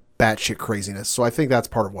to that batshit craziness. So I think that's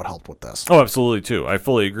part of what helped with this. Oh, absolutely, too. I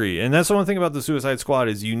fully agree. And that's the one thing about the Suicide Squad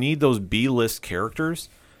is you need those B-list characters,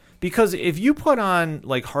 because if you put on,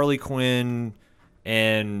 like, Harley Quinn...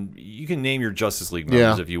 And you can name your Justice League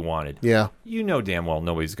members if you wanted. Yeah. You know damn well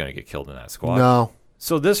nobody's going to get killed in that squad. No.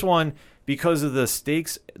 So this one, because of the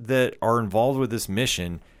stakes that are involved with this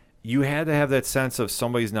mission, you had to have that sense of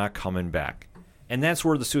somebody's not coming back. And that's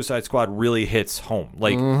where the Suicide Squad really hits home.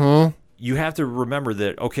 Like, you have to remember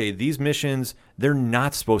that, okay, these missions, they're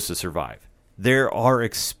not supposed to survive. They are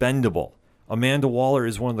expendable. Amanda Waller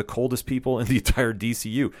is one of the coldest people in the entire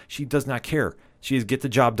DCU. She does not care. She is get the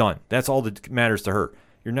job done. That's all that matters to her.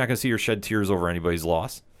 You're not going to see her shed tears over anybody's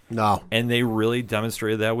loss. No. And they really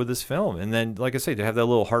demonstrated that with this film. And then, like I say, to have that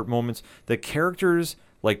little heart moments, the characters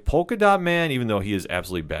like Polka Dot Man, even though he is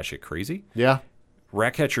absolutely batshit crazy. Yeah.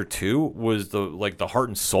 Ratcatcher 2 was the heart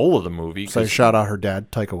and soul of the movie. So shout out her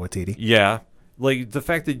dad, Taika Waititi. Yeah. Like the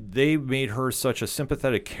fact that they made her such a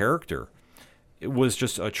sympathetic character, it was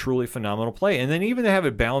just a truly phenomenal play. And then even to have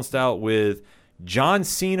it balanced out with John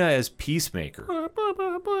Cena as Peacemaker,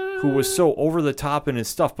 who was so over the top in his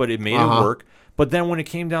stuff, but it made it work. But then when it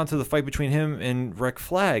came down to the fight between him and Rick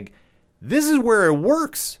Flag, this is where it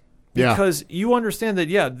works. Because you understand that,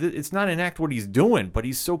 it's not an act what he's doing, but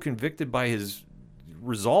he's so convicted by his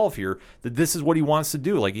resolve here that this is what he wants to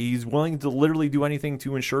do. Like, he's willing to literally do anything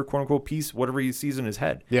to ensure, quote unquote, peace, whatever he sees in his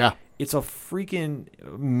head. Yeah. It's a freaking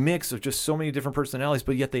mix of just so many different personalities,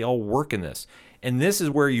 but yet they all work in this. And this is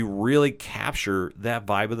where you really capture that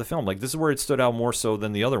vibe of the film. Like, this is where it stood out more so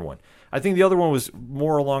than the other one. I think the other one was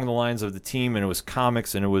more along the lines of the team, and it was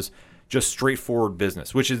comics, and it was just straightforward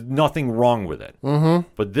business, which is nothing wrong with it. Mm-hmm.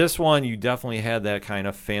 But this one, you definitely had that kind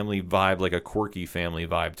of family vibe, like a quirky family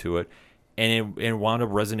vibe to it. And it wound up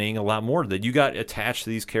resonating a lot more, that you got attached to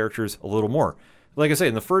these characters a little more. Like I say,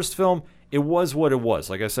 in the first film, it was what it was.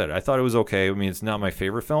 Like I said, I thought it was okay. I mean, it's not my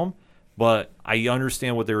favorite film, but I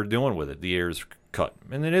understand what they were doing with it. The air's cut,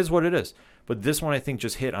 and it is what it is. But this one, I think,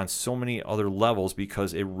 just hit on so many other levels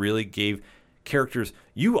because it really gave characters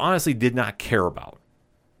you honestly did not care about.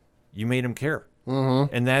 You made them care.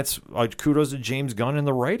 Mm-hmm. And that's kudos to James Gunn and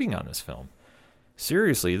the writing on this film.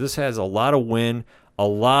 Seriously, this has a lot of win, a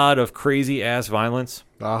lot of crazy-ass violence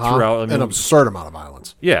throughout. I mean, an absurd amount of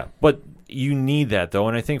violence. Yeah, but you need that, though.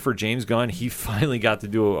 And I think for James Gunn, he finally got to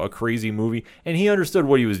do a crazy movie, and he understood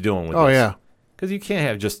what he was doing with this. Oh, yeah. Because you can't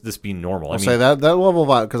have just this be normal. I'll say that level of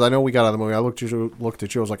violence, because I know we got out of the movie. I looked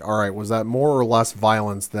at you, I was like, all right, was that more or less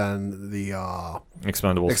violence than the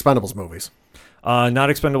Expendables movies? Not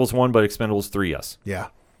Expendables 1, but Expendables 3, yes. Yeah.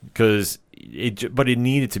 But it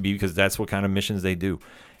needed to be, because that's what kind of missions they do.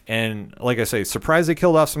 And like I say, surprised they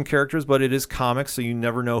killed off some characters, but it is comics, so you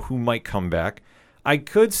never know who might come back. I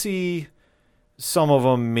could see some of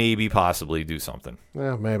them maybe possibly do something.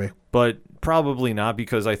 Yeah, maybe. But probably not,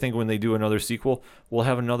 because I think when they do another sequel, we'll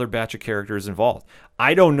have another batch of characters involved.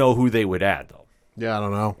 I don't know who they would add, though. Yeah, I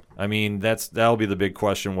don't know. I mean, that'll be the big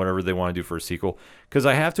question, whatever they want to do for a sequel. Because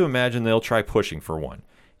I have to imagine they'll try pushing for one.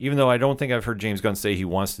 Even though I don't think I've heard James Gunn say he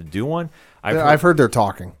wants to do one. I've heard they're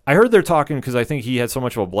talking. I heard they're talking because I think he had so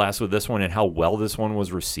much of a blast with this one and how well this one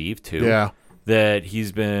was received, too. Yeah. That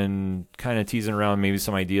he's been kind of teasing around maybe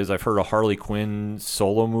some ideas. I've heard a Harley Quinn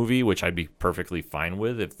solo movie, which I'd be perfectly fine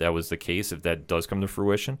with if that was the case, if that does come to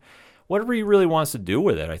fruition. Whatever he really wants to do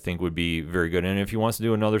with it, I think would be very good. And if he wants to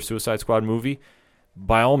do another Suicide Squad movie,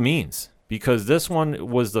 by all means. Because this one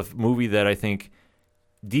was the movie that I think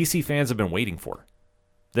DC fans have been waiting for.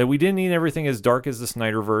 That we didn't need everything as dark as the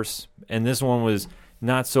Snyderverse, and this one was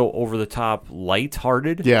not so over-the-top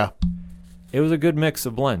light-hearted. Yeah. It was a good mix,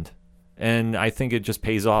 a blend. And I think it just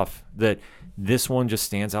pays off that this one just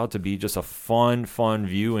stands out to be just a fun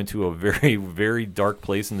view into a very, very dark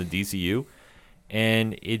place in the DCU.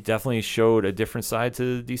 And it definitely showed a different side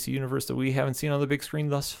to the DC universe that we haven't seen on the big screen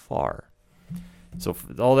thus far. So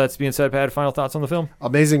all that's being said, Pat, final thoughts on the film?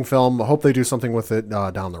 Amazing film. I hope they do something with it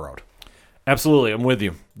down the road. Absolutely. I'm with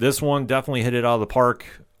you. This one definitely hit it out of the park.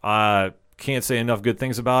 Can't say enough good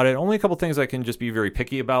things about it. Only a couple things I can just be very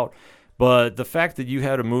picky about. But the fact that you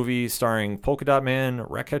had a movie starring Polka Dot Man,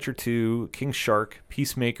 Ratcatcher 2, King Shark,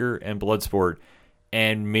 Peacemaker, and Bloodsport,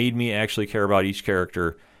 and made me actually care about each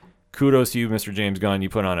character, kudos to you, Mr. James Gunn. You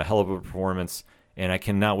put on a hell of a performance, and I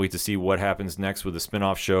cannot wait to see what happens next with the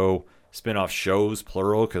spin-off shows,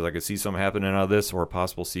 plural, because I could see some happening out of this, or a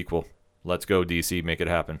possible sequel. Let's go, DC. Make it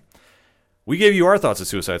happen. We gave you our thoughts of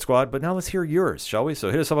Suicide Squad, but now let's hear yours, shall we?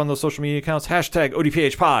 So hit us up on those social media accounts. Hashtag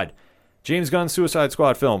ODPHpod. James Gunn Suicide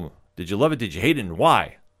Squad film. Did you love it? Did you hate it? And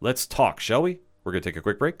why? Let's talk, shall we? We're going to take a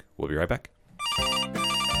quick break. We'll be right back.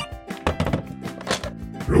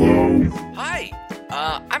 Hello? Hi.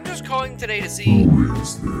 I'm just calling today to see... Who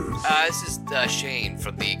is this? This is Shane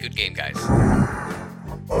from the Good Game Guys.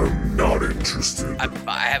 I'm not interested.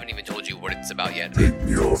 I haven't even told you what it's about yet. Take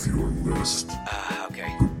me off your list.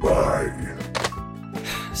 Okay. Goodbye.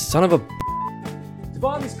 Son of a...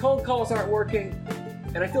 Devon, these cold calls aren't working,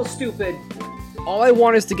 and I feel stupid. All I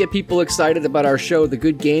want is to get people excited about our show, The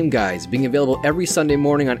Good Game Guys, being available every Sunday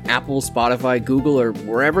morning on Apple, Spotify, Google, or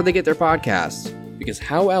wherever they get their podcasts. Because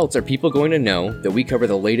how else are people going to know that we cover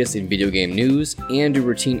the latest in video game news and do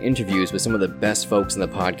routine interviews with some of the best folks in the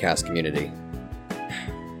podcast community?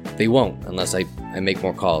 They won't unless I make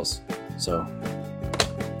more calls. So...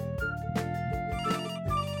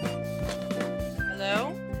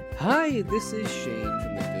 Hello? Hi, this is Shane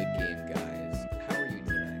from The Good Game Guys. How are you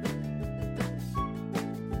today?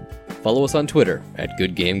 Follow us on Twitter at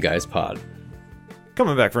Good Game Guys Pod.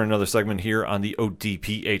 Coming back for another segment here on the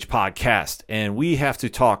ODPH podcast, and we have to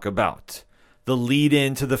talk about the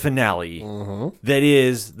lead-in to the finale that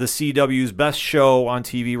is the CW's best show on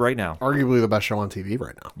TV right now. Arguably the best show on TV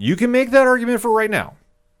right now. You can make that argument for right now,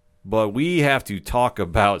 but we have to talk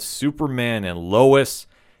about Superman and Lois.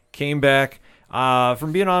 Came back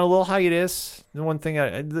from being on a little hiatus. The one thing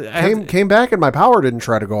came back and my power didn't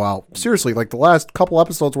try to go out. Seriously, like the last couple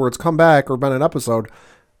episodes where it's come back or been an episode,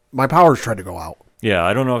 my power's tried to go out. Yeah,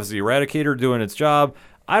 I don't know if it's the Eradicator doing its job.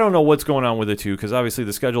 I don't know what's going on with it, too, because obviously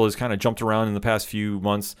the schedule has kind of jumped around in the past few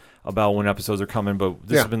months about when episodes are coming, but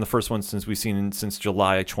this has been the first one since we've seen since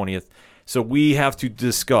July 20th. So we have to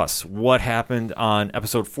discuss what happened on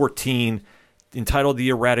episode 14, entitled The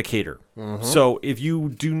Eradicator. So if you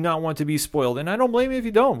do not want to be spoiled, and I don't blame you if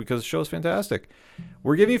you don't, because the show's fantastic,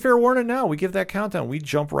 we're giving you fair warning now. We give that countdown. We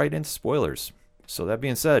jump right into spoilers. So that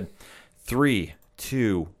being said, 3,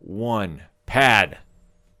 2, 1, Pad.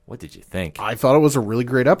 What did you think? I thought it was a really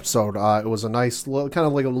great episode. It was a nice little, kind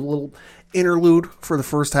of like a little interlude for the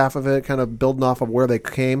first half of it, kind of building off of where they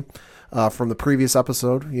came from the previous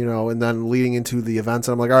episode, and then leading into the events.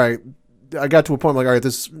 And I'm like, all right, I got to a point, I'm like, all right,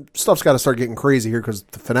 this stuff's got to start getting crazy here because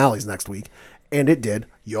the finale's next week. And it did.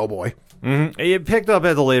 Yo, boy. It picked up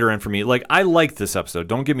at the later end for me. Like, I liked this episode,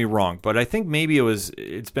 don't get me wrong, but I think maybe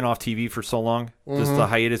it's been off TV for so long. Just the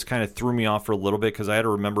hiatus kind of threw me off for a little bit because I had to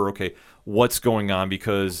remember, okay, what's going on,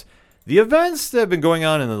 because the events that have been going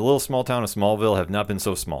on in the little small town of Smallville have not been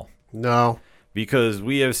so small. No. Because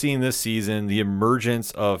we have seen this season the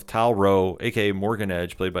emergence of Tal-Rho, a.k.a. Morgan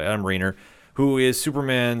Edge, played by Adam Rayner, who is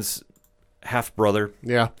Superman's half-brother.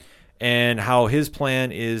 Yeah. And how his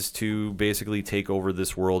plan is to basically take over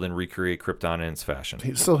this world and recreate Krypton in its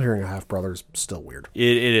fashion. Still hearing a half-brother is still weird.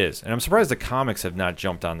 It is. And I'm surprised the comics have not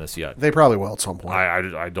jumped on this yet. They probably will at some point.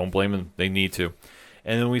 I don't blame them. They need to.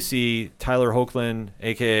 And then we see Tyler Hoechlin,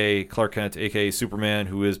 a.k.a. Clark Kent, a.k.a. Superman,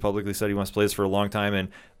 who has publicly said he wants to play this for a long time. And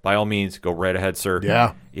by all means, go right ahead, sir.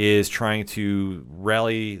 Yeah. Is trying to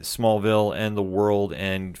rally Smallville and the world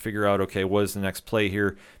and figure out, okay, what is the next play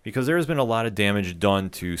here? Because there has been a lot of damage done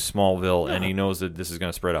to Smallville, and he knows that this is going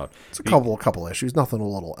to spread out. It's a couple issues. Nothing a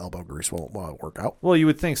little elbow grease won't work out. Well, you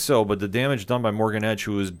would think so, but the damage done by Morgan Edge,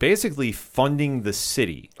 who is basically funding the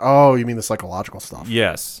city. Oh, you mean the psychological stuff?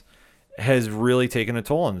 Yes. Has really taken a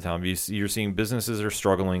toll on the town. You're seeing businesses are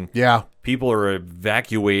struggling. Yeah. People are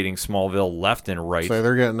evacuating Smallville left and right. So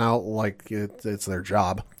they're getting out like it's their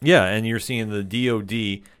job. Yeah, and you're seeing the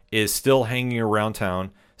DOD is still hanging around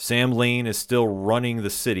town. Sam Lane is still running the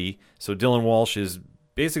city. So Dylan Walsh has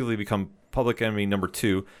basically become public enemy number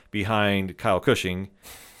 2 behind Kyle Cushing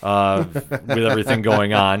with everything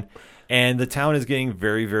going on. And the town is getting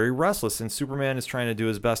very, very restless. And Superman is trying to do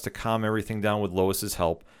his best to calm everything down with Lois's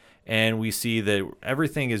help. And we see that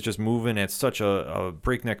everything is just moving at such a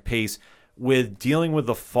breakneck pace with dealing with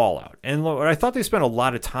the fallout. And I thought they spent a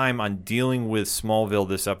lot of time on dealing with Smallville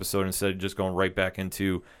this episode instead of just going right back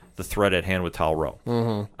into the threat at hand with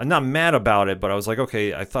Tal-Rho. I'm not mad about it, but I was like,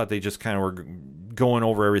 okay, I thought they just kind of were going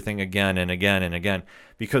over everything again and again and again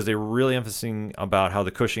because they were really emphasizing about how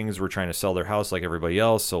the Cushings were trying to sell their house like everybody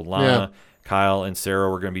else. So Lana, Kyle, and Sarah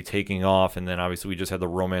were going to be taking off, and then obviously we just had the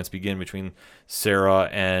romance begin between Sarah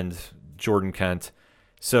and Jordan Kent.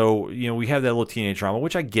 So, we have that little teenage drama,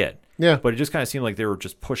 which I get. Yeah. But it just kind of seemed like they were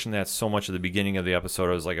just pushing that so much at the beginning of the episode.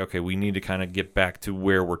 I was like, okay, we need to kind of get back to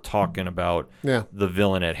where we're talking about the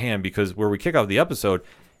villain at hand, because where we kick off the episode,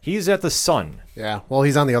 he's at the sun. Yeah. Well,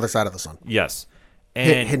 he's on the other side of the sun. Yes.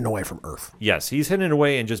 And hidden away from Earth. Yes, he's hidden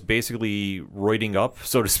away and just basically roiding up,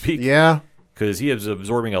 so to speak. Yeah. Because he is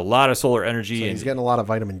absorbing a lot of solar energy. So and he's getting a lot of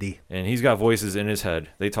vitamin D. And he's got voices in his head.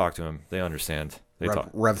 They talk to him. They understand. They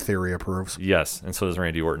talk. Rev Theory approves. Yes, and so does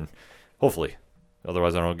Randy Orton. Hopefully.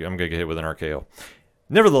 Otherwise, I'm going to get hit with an RKO.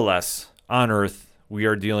 Nevertheless, on Earth, we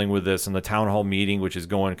are dealing with this in the town hall meeting, which is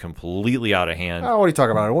going completely out of hand. Oh, what are you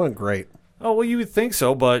talking about? It went great. Oh, well, you would think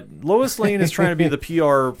so, but Lois Lane is trying to be the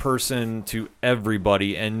PR person to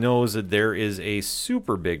everybody and knows that there is a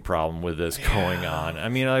super big problem with this going on. I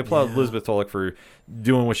mean, I applaud Elizabeth Tulloch for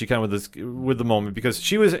doing what she can with the moment, because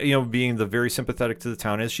she was, being the very sympathetic to the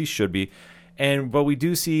town, as she should be. But we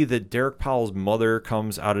do see that Derek Powell's mother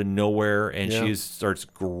comes out of nowhere, and she starts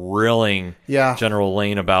grilling General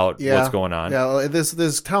Lane about what's going on. Yeah,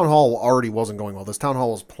 this town hall already wasn't going well. This town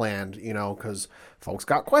hall was planned, because folks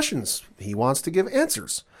got questions. He wants to give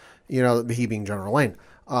answers, he being General Lane.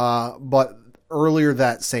 But earlier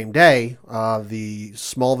that same day, the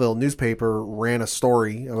Smallville newspaper ran a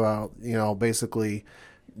story about, basically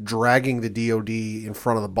dragging the DOD in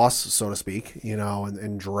front of the bus, so to speak,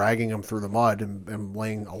 and dragging them through the mud and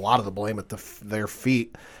laying a lot of the blame at their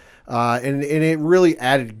feet. And it really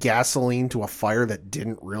added gasoline to a fire that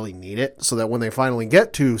didn't really need it, so that when they finally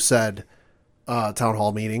get to said town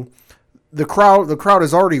hall meeting, the crowd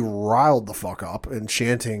is already riled the fuck up and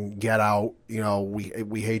chanting "Get out!" You know,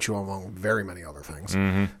 we hate you, among very many other things.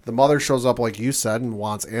 The mother shows up, like you said, and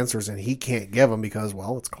wants answers, and he can't give them because,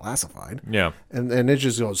 well, it's classified. Yeah. And it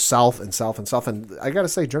just goes south and south and south. And I got to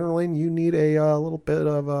say, General Lane, you need a little bit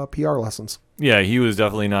of PR lessons. Yeah, he was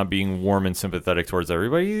definitely not being warm and sympathetic towards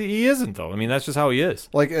everybody. He isn't, though. I mean, that's just how he is.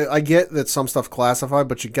 Like, I get that some stuff classified,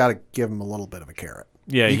 but you got to give him a little bit of a carrot.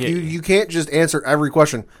 Yeah, you can't just answer every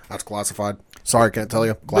question. That's classified. Sorry, can't tell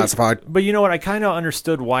you. Classified. But you know what? I kind of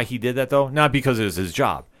understood why he did that, though. Not because it was his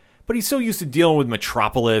job. But he's so used to dealing with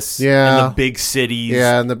Metropolis and the big cities.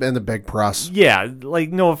 Yeah, and the big press. Yeah,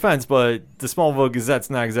 like, no offense, but the Smallville Gazette's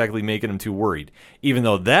not exactly making him too worried. Even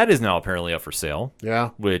though that is now apparently up for sale. Yeah.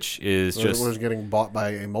 Which is just... It was getting bought by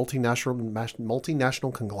a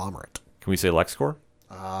multinational conglomerate. Can we say LexCorp?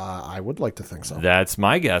 I would like to think so. That's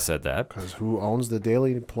my guess at that. Because who owns the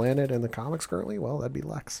Daily Planet and the comics currently? Well, that'd be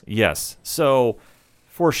Lex. Yes. So,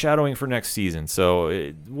 foreshadowing for next season.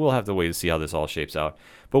 So, we'll have to wait to see how this all shapes out.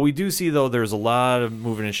 But we do see, though, there's a lot of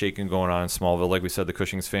moving and shaking going on in Smallville. Like we said, the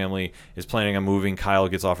Cushing's family is planning on moving. Kyle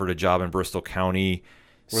gets offered a job in Bristol County.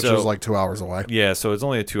 Which is like 2 hours away. Yeah, so it's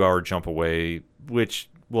only a 2-hour jump away, which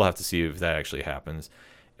we'll have to see if that actually happens.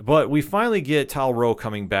 But we finally get Tal-Rho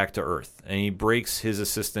coming back to Earth, and he breaks his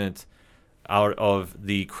assistant out of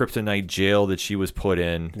the kryptonite jail that she was put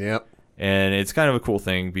in. Yep. And it's kind of a cool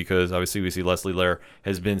thing because obviously we see Leslie Lair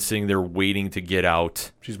has been sitting there waiting to get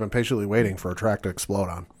out. She's been patiently waiting for a track to explode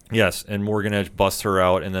on. Yes, and Morgan Edge busts her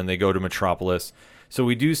out, and then they go to Metropolis. So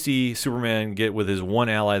we do see Superman get with his one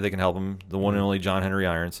ally that can help him, the one and only John Henry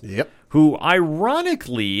Irons. Yep. Who,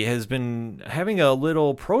 ironically, has been having a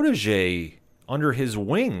little protege under his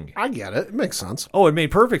wing. I get it. It makes sense. Oh, it made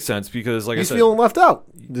perfect sense because, like I He's said... feeling left out.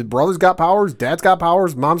 The brother's got powers. Dad's got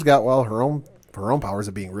powers. Mom's got, well, her own powers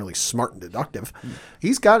of being really smart and deductive.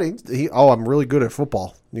 He's got I'm really good at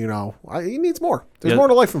football. You know, he needs more. There's more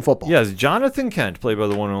to life than football. Yes, Jonathan Kent, played by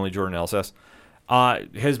the one and only Jordan Elsas,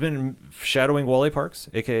 has been shadowing Wally Parks,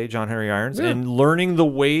 a.k.a. John Henry Irons, and learning the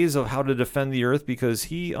ways of how to defend the Earth because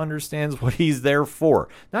he understands what he's there for.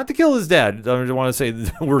 Not to kill his dad. I want to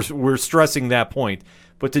say we're stressing that point,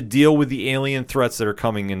 but to deal with the alien threats that are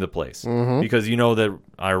coming into place. Because you know that,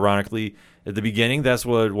 ironically, at the beginning, that's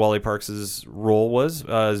what Wally Parks' role was,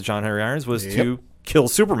 as John Henry Irons, was to kill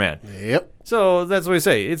Superman. Yep. So that's what I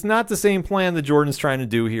say. It's not the same plan that Jordan's trying to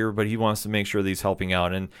do here, but he wants to make sure that he's helping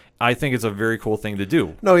out. And I think it's a very cool thing to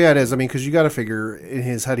do. No, yeah, it is. I mean, because you got to figure in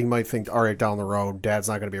his head, he might think, all right, down the road, Dad's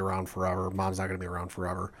not going to be around forever. Mom's not going to be around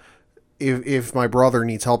forever. If my brother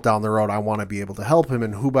needs help down the road, I want to be able to help him.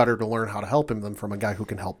 And who better to learn how to help him than from a guy who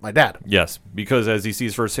can help my dad? Yes, because as he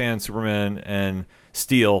sees firsthand, Superman and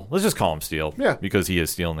Steel, let's just call him Steel, because he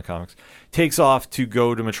is Steel in the comics, takes off to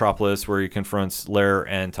go to Metropolis where he confronts Lair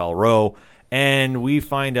and Tal-Rho. And we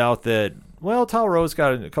find out that, well, Tal-Rho's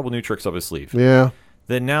got a couple new tricks up his sleeve. Yeah.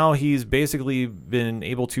 That now he's basically been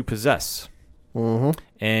able to possess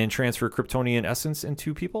and transfer Kryptonian essence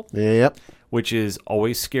into people. Yep. Which is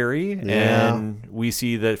always scary. Yeah. And we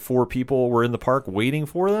see that 4 people were in the park waiting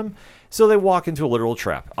for them. So they walk into a literal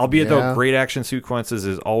trap. Albeit, though, great action sequences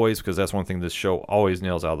as always, because that's one thing this show always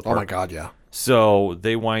nails out of the park. Oh, my God, yeah. So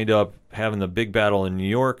they wind up having the big battle in New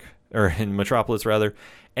York, or in Metropolis, rather.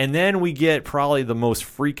 And then we get probably the most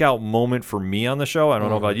freak-out moment for me on the show. I don't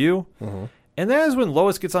know about you. And that is when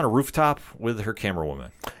Lois gets on a rooftop with her camera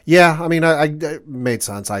woman. Yeah, I mean, it made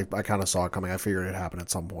sense. I kind of saw it coming. I figured it happened at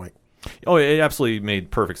some point. Oh, it absolutely made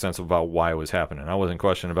perfect sense about why it was happening. I wasn't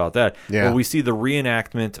questioning about that. Yeah. But we see the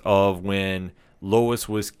reenactment of when Lois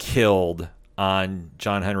was killed on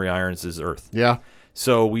John Henry Irons' Earth. Yeah.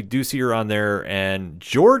 So we do see her on there, and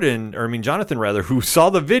Jonathan, who saw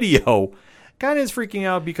the video, kind of is freaking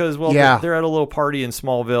out because, well, they're at a little party in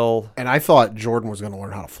Smallville. And I thought Jordan was going to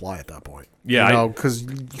learn how to fly at that point. Yeah. You know,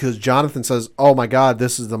 because Jonathan says, oh, my God,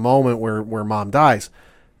 this is the moment where Mom dies.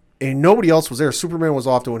 And nobody else was there. Superman was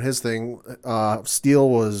off doing his thing. Steel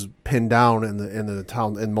was pinned down in the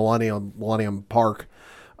town in Millennium Park.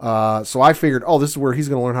 So I figured, this is where he's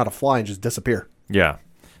going to learn how to fly and just disappear. Yeah.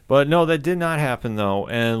 But no, that did not happen, though.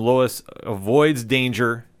 And Lois avoids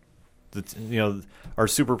danger. Our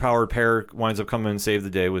superpowered pair winds up coming and save the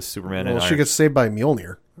day with Superman and Irons. She gets saved by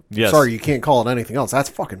Mjolnir. Yes. Sorry, you can't call it anything else. That's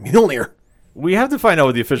fucking Mjolnir. We have to find out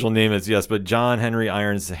what the official name is, yes, but John Henry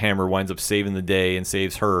Irons' hammer winds up saving the day and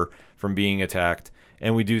saves her from being attacked.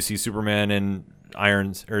 And we do see Superman and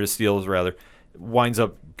Steel's winds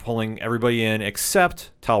up pulling everybody in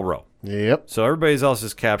except Tal-Rho. Yep. So everybody else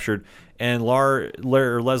is captured. And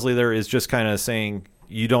Leslie there is just kind of saying,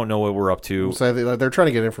 You don't know what we're up to. So they're trying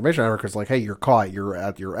to get information out of her because, like, hey, you're caught. You're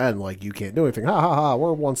at your end. Like, you can't do anything. Ha, ha, ha.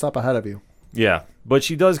 We're one step ahead of you. Yeah, but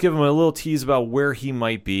she does give him a little tease about where he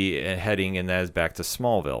might be heading, and that is back to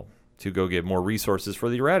Smallville to go get more resources for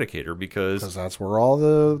the Eradicator because that's where all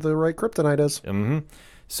the right kryptonite is. Mm-hmm.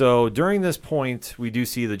 So during this point, we do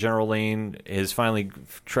see that General Lane has finally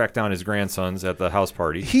tracked down his grandsons at the house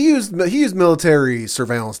party. He used military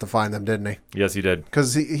surveillance to find them, didn't he? Yes, he did.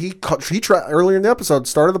 Because he tried earlier in the episode,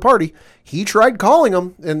 started the party. He tried calling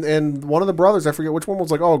them, and one of the brothers, I forget which one,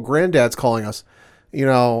 was like, "Oh, Granddad's calling us." You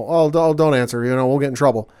know, don't answer. You know, we'll get in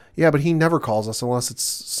trouble. Yeah, but he never calls us unless it's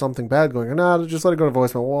something bad going on. Nah, just let it go to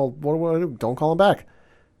voicemail. Well, what do I do? Don't call him back.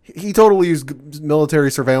 He totally used military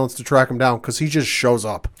surveillance to track him down because he just shows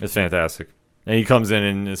up. It's fantastic. And he comes in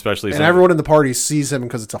and especially... And everyone in the party sees him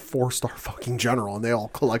because it's a 4-star fucking general and they all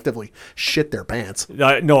collectively shit their pants.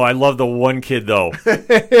 No, I love the one kid, though.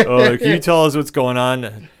 Can you tell us what's going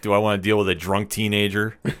on? Do I want to deal with a drunk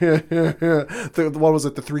teenager? What was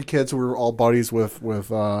it? The 3 kids who were all buddies with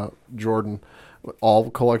Jordan all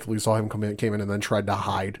collectively saw him came in and then tried to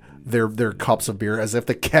hide their cups of beer as if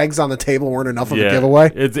the kegs on the table weren't enough of a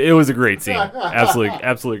giveaway. It was a great scene.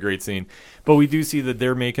 Absolutely great scene. But we do see that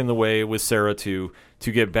they're making the way with Sarah to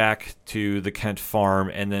get back to the Kent farm,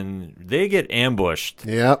 and then they get ambushed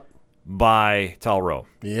by Tal-Rho.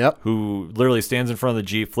 Yep. Who literally stands in front of the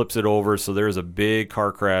Jeep, flips it over, so there's a big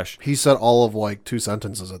car crash. He said all of like 2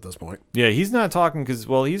 sentences at this point. Yeah, he's not talking because,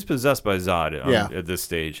 well, he's possessed by Zod at this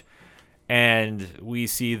stage. And we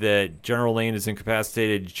see that General Lane is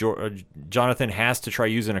incapacitated. Jonathan has to try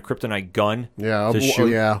using a kryptonite gun to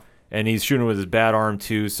shoot. And he's shooting with his bad arm,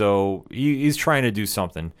 too. So he's trying to do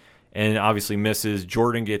something. And obviously misses.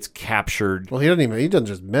 Jordan gets captured. Well, he doesn't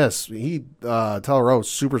just miss. Tal-Rho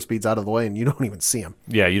super speeds out of the way, and you don't even see him.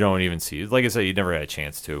 Yeah, you don't even see it. Like I said, you never had a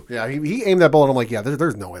chance to. Yeah, he aimed that bullet, and I'm like, yeah,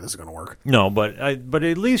 there's no way this is going to work. No, but it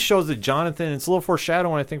at least shows that Jonathan, it's a little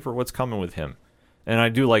foreshadowing, I think, for what's coming with him. And I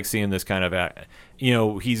do like seeing this kind of,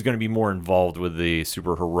 he's going to be more involved with the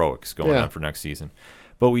super heroics going on for next season.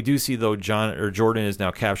 But we do see, though, Jordan is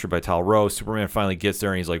now captured by Tal-Rho. Superman finally gets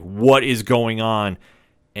there, and he's like, what is going on?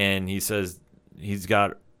 And he says he's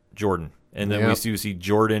got Jordan. And then we do see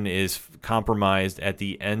Jordan is compromised at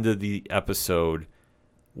the end of the episode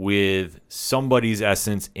with somebody's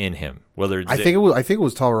essence in him. Whether it's I think it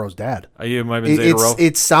was Tal-Rho's dad. It might have been Zeta-Rho.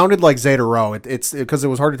 It sounded like Zeta-Rho. It's because it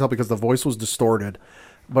was hard to tell because the voice was distorted,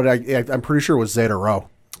 but I'm pretty sure it was Zeta-Rho.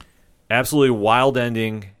 Absolutely wild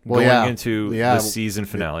ending into the season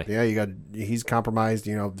finale. He's compromised.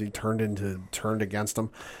 They turned against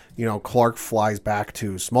him. Clark flies back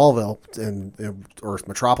to Smallville or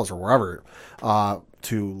Metropolis or wherever.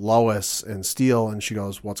 To Lois and Steel, and she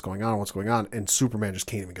goes, what's going on? And Superman just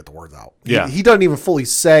can't even get the words out. He doesn't even fully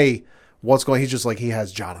say what's going on. He's just like, he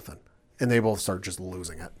has Jonathan. And they both start just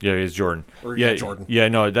losing it. Yeah, he's Jordan. Jordan. Yeah,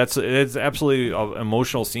 no, it's absolutely an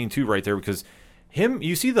emotional scene, too, right there, because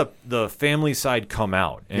you see the family side come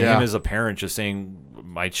out, and him as a parent just saying,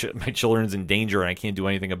 my children's in danger, and I can't do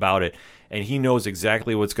anything about it. And he knows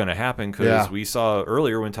exactly what's going to happen because we saw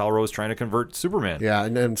earlier when Tal-Rho was trying to convert Superman. Yeah,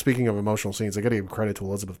 and speaking of emotional scenes, I got to give credit to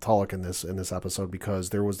Elizabeth Tulloch in this episode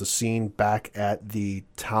because there was the scene back at the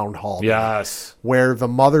town hall. Yes. Where the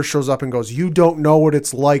mother shows up and goes, you don't know what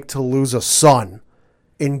it's like to lose a son.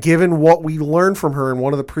 And given what we learned from her in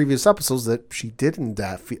one of the previous episodes that she did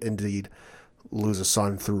indeed lose a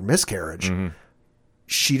son through miscarriage,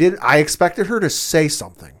 she did. I expected her to say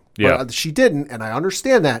something. But she didn't, and I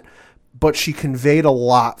understand that. But she conveyed a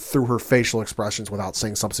lot through her facial expressions without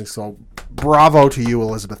saying something. So, bravo to you,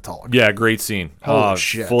 Elizabeth Tulloch. Yeah, great scene. Holy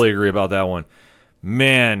shit. Fully agree about that one.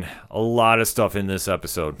 Man, a lot of stuff in this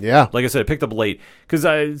episode. Yeah. Like I said, I picked up late. Because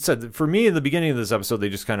I said, for me, in the beginning of this episode, they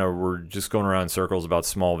just kind of were just going around in circles about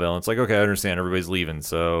Smallville. And it's like, okay, I understand. Everybody's leaving,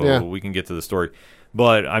 so we can get to the story.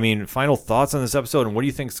 But, I mean, final thoughts on this episode, and what do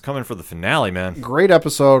you think is coming for the finale, man? Great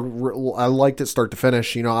episode. I liked it start to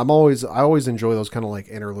finish. I always enjoy those kind of like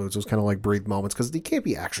interludes, those kind of like breathe moments, because they can't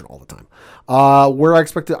be action all the time. Where I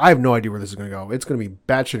expected, I have no idea where this is going to go. It's going to be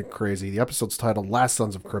batshit crazy. The episode's titled Last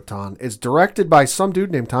Sons of Krypton. It's directed by some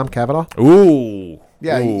dude named Tom Cavanaugh. Ooh.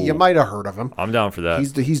 Yeah, you might have heard of him. I'm down for that.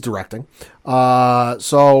 He's directing.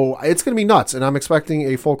 So it's going to be nuts, and I'm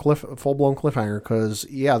expecting a full-blown cliffhanger, because,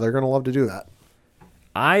 they're going to love to do that.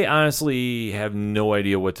 I honestly have no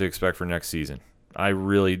idea what to expect for next season.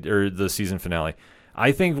 The season finale.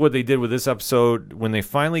 I think what they did with this episode, when they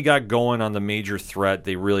finally got going on the major threat,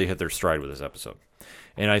 they really hit their stride with this episode.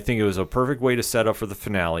 And I think it was a perfect way to set up for the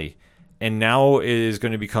finale. And now it is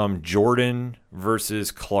going to become Jordan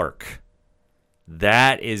versus Clark.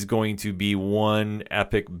 That is going to be one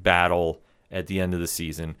epic battle at the end of the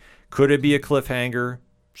season. Could it be a cliffhanger?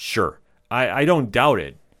 Sure. I don't doubt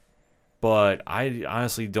it. But I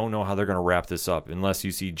honestly don't know how they're going to wrap this up unless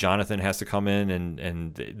you see Jonathan has to come in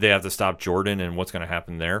and they have to stop Jordan and what's going to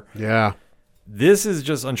happen there. Yeah. This is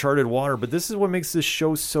just uncharted water, but this is what makes this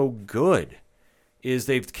show so good is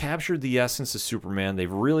they've captured the essence of Superman.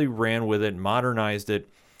 They've really ran with it, modernized it,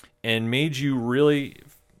 and made you really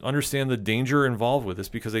understand the danger involved with this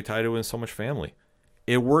because they tied it in so much family.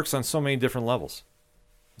 It works on so many different levels.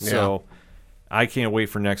 So I can't wait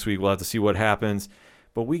for next week. We'll have to see what happens.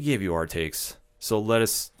 But we gave you our takes, so let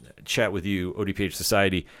us chat with you, ODPH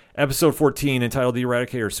Society. Episode 14, entitled The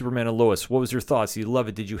Eradicator, Superman and Lois. What was your thoughts? Did you love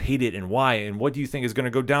it? Did you hate it? And why? And what do you think is going to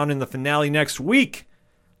go down in the finale next week?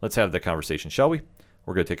 Let's have that conversation, shall we?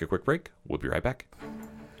 We're going to take a quick break. We'll be right back.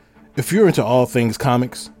 If you're into all things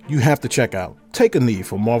comics, you have to check out Take a Knee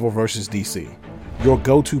for Marvel vs. DC, your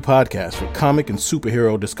go-to podcast for comic and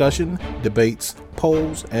superhero discussion, debates,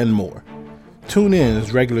 polls, and more. Tune in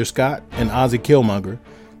as Regular Scott and Ozzy Killmonger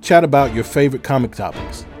chat about your favorite comic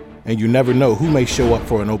topics, and you never know who may show up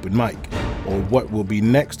for an open mic or what will be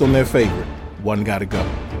next on their favorite One Gotta Go.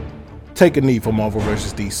 Take a Knee for Marvel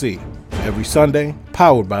vs. DC, every Sunday,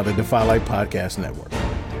 powered by the Defy Light Podcast Network.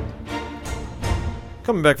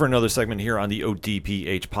 Coming back for another segment here on the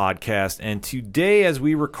ODPH podcast, and today as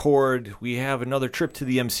we record, we have another trip to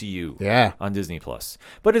the MCU on Disney+.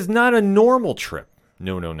 But it's not a normal trip.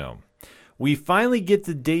 No. We finally get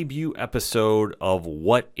the debut episode of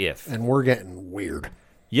What If. And we're getting weird.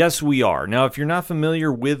 Yes, we are. Now, if you're not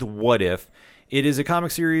familiar with What If, it is a comic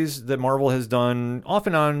series that Marvel has done off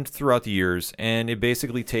and on throughout the years, and it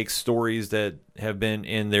basically takes stories that have been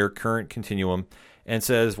in their current continuum and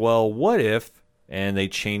says, well, what if, and they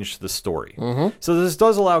change the story. So this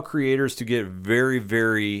does allow creators to get very,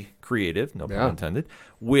 very creative, no pun intended,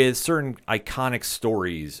 with certain iconic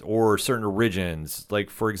stories or certain origins. Like,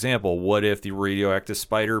 for example, what if the radioactive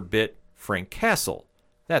spider bit Frank Castle?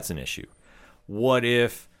 That's an issue. What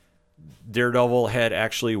if Daredevil had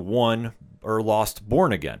actually won or lost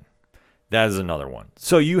Born Again? That is another one.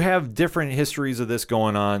 So you have different histories of this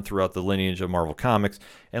going on throughout the lineage of Marvel Comics.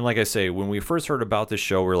 And like I say, when we first heard about this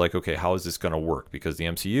show, we're like, okay, how is this going to work? Because the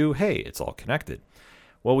MCU, hey, it's all connected.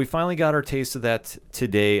 Well, we finally got our taste of that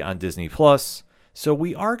today on Disney+. So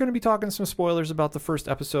we are going to be talking some spoilers about the first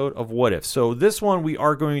episode of What If. So this one we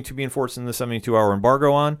are going to be enforcing the 72-hour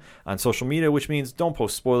embargo on social media, which means don't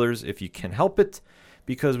post spoilers if you can help it,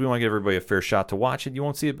 because we want to give everybody a fair shot to watch it. You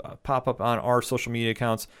won't see it pop up on our social media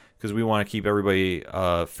accounts because we want to keep everybody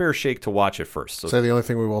a fair shake to watch it first. So the only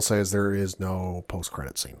thing we will say is there is no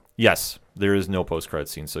post-credit scene. Yes, there is no post-credit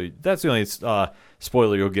scene. So that's the only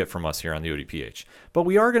spoiler you'll get from us here on the ODPH. But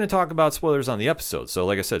we are going to talk about spoilers on the episode. So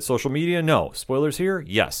like I said, social media, no. Spoilers here,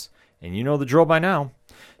 yes. And you know the drill by now.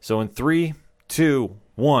 So in 3, 2,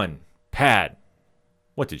 1, Pad.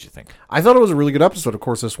 What did you think? I thought it was a really good episode. Of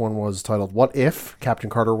course, this one was titled What If Captain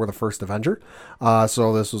Carter Were the First Avenger.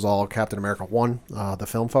 So this was all Captain America 1, the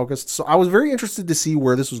film focused. So I was very interested to see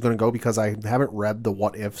where this was going to go because I haven't read the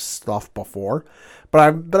What If stuff before.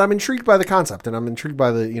 But I'm intrigued by the concept, and I'm intrigued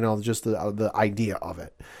by the, just the idea of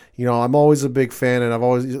it. I'm always a big fan, and I've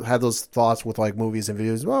always had those thoughts with like movies and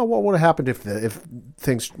videos. Well, what would have happened if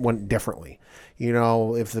things went differently?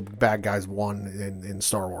 If the bad guys won in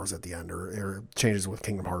Star Wars at the end, or changes with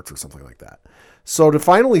Kingdom Hearts or something like that. So to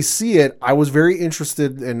finally see it, I was very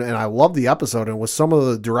interested, and I loved the episode. And with some of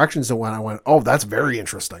the directions that went, I went, oh, that's very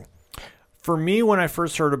interesting. For me, when I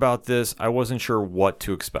first heard about this, I wasn't sure what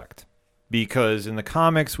to expect. Because in the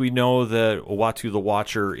comics, we know that Uatu the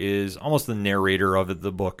Watcher is almost the narrator of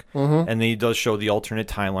the book. And then he does show the alternate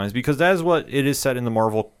timelines because that is what it is set in the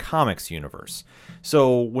Marvel Comics universe.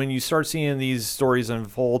 So when you start seeing these stories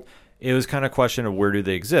unfold, it was kind of a question of where do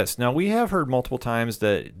they exist. Now, we have heard multiple times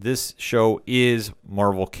that this show is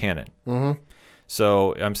Marvel canon.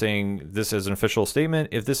 So I'm saying this as an official statement.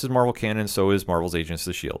 If this is Marvel canon, so is Marvel's Agents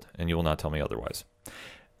of S.H.I.E.L.D. And you will not tell me otherwise.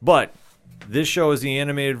 But this show is the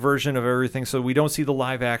animated version of everything, so we don't see the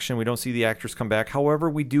live action. We don't see the actors come back. However,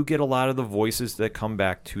 we do get a lot of the voices that come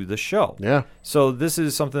back to the show. Yeah. So this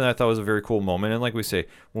is something that I thought was a very cool moment. And like we say,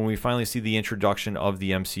 when we finally see the introduction of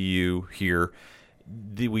the MCU here,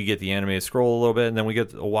 we get the animated scroll a little bit, and then we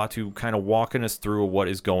get Uatu kind of walking us through what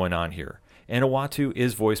is going on here. And Uatu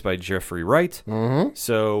is voiced by Jeffrey Wright. Mm-hmm.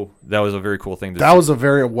 So that was a very cool thing to That see. was a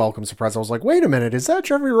very welcome surprise. I was like, wait a minute, is that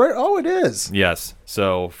Jeffrey Wright? Oh, it is. Yes.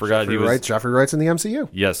 So forgot he was. Jeffrey Wright's in the MCU.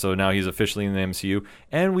 Yes, so now he's officially in the MCU.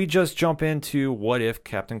 And we just jump into what if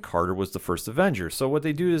Captain Carter was the first Avenger. So what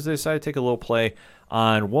they do is they decide to take a little play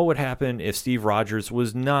on what would happen if Steve Rogers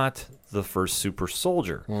was not the first super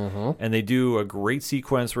soldier. Mm-hmm. And they do a great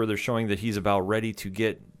sequence where they're showing that he's about ready to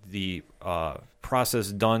get the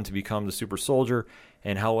process done to become the super soldier.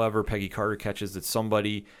 And however, Peggy Carter catches that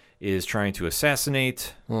somebody is trying to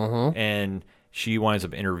assassinate, and she winds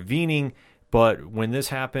up intervening. But when this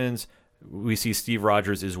happens, we see Steve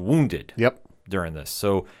Rogers is wounded during this.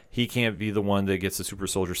 So he can't be the one that gets the super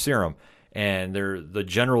soldier serum. And the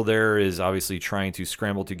general there is obviously trying to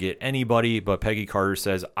scramble to get anybody, but Peggy Carter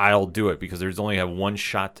says, I'll do it, because there's only have one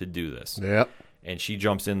shot to do this. Yep. And she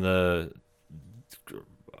jumps in the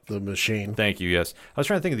machine. Thank you, yes. I was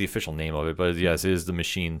trying to think of the official name of it, but yes, it is the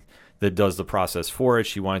machine that does the process for it.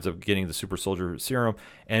 She winds up getting the super soldier serum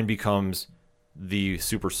and becomes the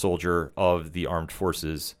super soldier of the armed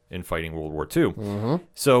forces in fighting World War II. Mm-hmm.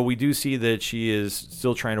 So we do see that she is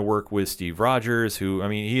still trying to work with Steve Rogers, who, I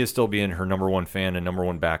mean, he is still being her number one fan and number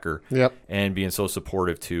one backer. Yep. And being so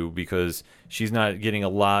supportive too, because she's not getting a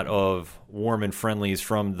lot of warm and friendlies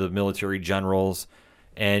from the military generals.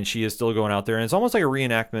 And she is still going out there, and it's almost like a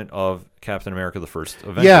reenactment of Captain America: The First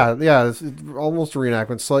Avenger. Yeah, it's almost a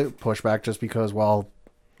reenactment, slight pushback, just because, well,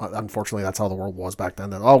 unfortunately, that's how the world was back then.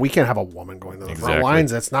 That, we can't have a woman going to the front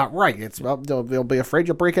lines. That's not right. It's they'll be afraid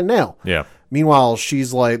you'll break a nail. Yeah. Meanwhile,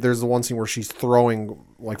 she's like, there's the one scene where she's throwing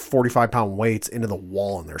like 45-pound weights into the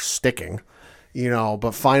wall, and they're sticking.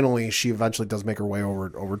 But finally, she eventually does make her way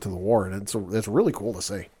over to the war, and it's really cool to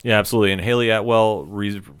see. Yeah, absolutely. And Haley Atwell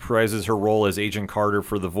reprises her role as Agent Carter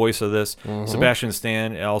for the voice of this. Mm-hmm. Sebastian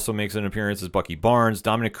Stan also makes an appearance as Bucky Barnes.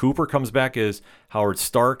 Dominic Cooper comes back as Howard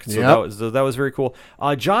Stark. So that was very cool.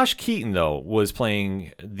 Josh Keaton, though, was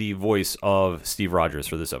playing the voice of Steve Rogers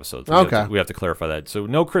for this episode. So we have to clarify that. So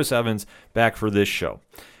no Chris Evans back for this show.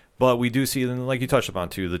 But we do see, like you touched upon,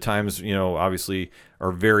 too, the times, obviously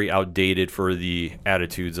are very outdated for the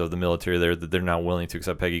attitudes of the military there, that they're not willing to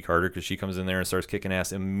accept Peggy Carter, because she comes in there and starts kicking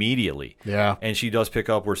ass immediately. Yeah. And she does pick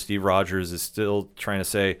up where Steve Rogers is still trying to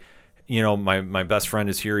say, my best friend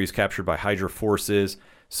is here. He's captured by Hydra forces.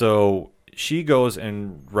 So she goes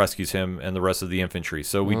and rescues him and the rest of the infantry.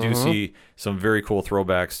 So we do see some very cool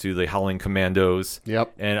throwbacks to the Howling Commandos.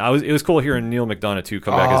 Yep. And it was cool hearing Neil McDonough too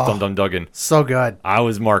come back as Dum Dum Duggan. So good. I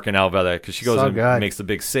was marking out by that, because she goes makes the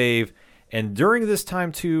big save. And during this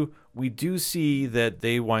time too, we do see that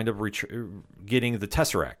they wind up getting the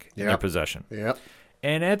Tesseract in their possession. Yep.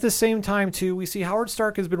 And at the same time too, we see Howard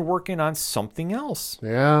Stark has been working on something else.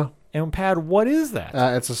 Yeah. And Pad, what is that?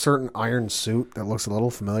 It's a certain iron suit that looks a little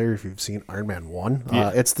familiar if you've seen Iron Man 1.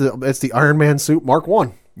 It's the Iron Man suit Mark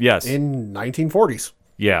 1. Yes. In 1940s.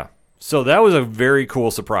 Yeah. So that was a very cool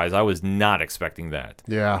surprise. I was not expecting that.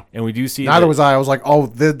 Yeah. And we do see Neither was I. I was like,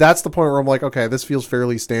 that's the point where I'm like, okay, this feels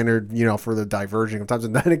fairly standard, for the diverging of times.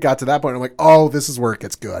 And then it got to that point, I'm like, this is where it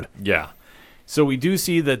gets good. Yeah. So we do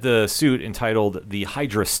see that the suit entitled the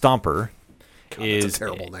Hydra Stomper is a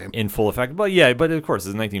terrible name in full effect. But of course,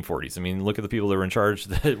 it's the 1940s. I mean, look at the people that were in charge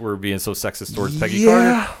that were being so sexist towards Peggy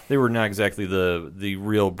Carter. They were not exactly the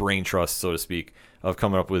real brain trust, so to speak, of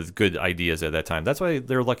coming up with good ideas at that time. That's why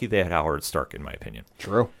they're lucky they had Howard Stark, in my opinion.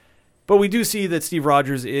 True. But we do see that Steve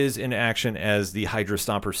Rogers is in action as the Hydra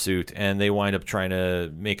Stomper suit, and they wind up trying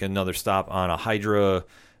to make another stop on a Hydra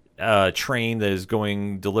train that is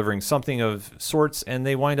delivering something of sorts, and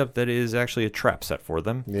they wind up that it is actually a trap set for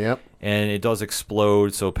them. Yep. And it does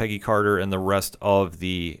explode, so Peggy Carter and the rest of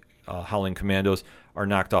the Howling Commandos are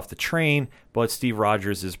knocked off the train, but Steve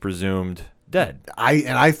Rogers is presumed dead.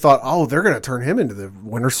 I thought, they're going to turn him into the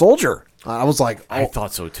Winter Soldier. I was like, I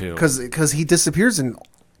thought so too. Because he disappears in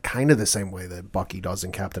kind of the same way that Bucky does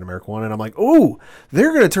in Captain America 1, and I'm like,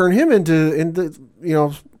 they're going to turn him into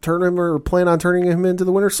turn him or plan on turning him into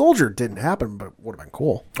the Winter Soldier. Didn't happen, but would have been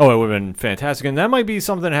cool. It would have been fantastic, and that might be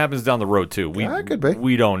something that happens down the road too. That could be.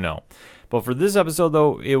 We don't know. But for this episode,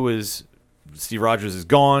 though, it was Steve Rogers is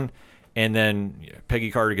gone, and then Peggy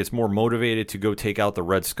Carter gets more motivated to go take out the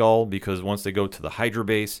Red Skull, because once they go to the Hydra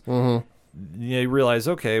base, they realize,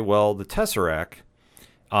 okay, well, the Tesseract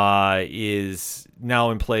is now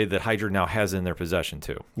in play that Hydra now has in their possession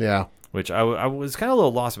too. Yeah. Which I was kind of a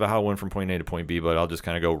little lost about how it went from point A to point B, but I'll just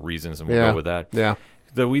kind of go reasons and we'll go with that. Yeah.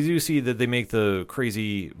 Though we do see that they make the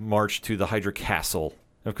crazy march to the Hydra castle,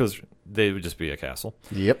 because they would just be a castle.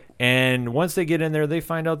 Yep. And once they get in there, they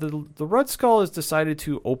find out that the Red Skull has decided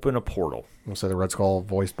to open a portal. We'll say the Red Skull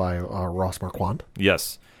voiced by Ross Marquand.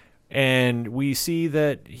 Yes. And we see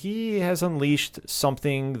that he has unleashed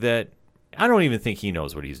something that I don't even think he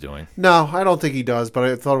knows what he's doing. No, I don't think he does, but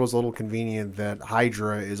I thought it was a little convenient that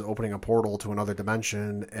Hydra is opening a portal to another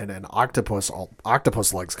dimension and an octopus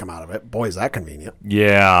legs come out of it. Boy, is that convenient.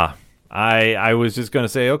 Yeah. I was just going to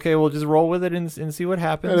say, okay, we'll just roll with it and see what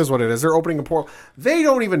happens. That is what it is. They're opening a portal. They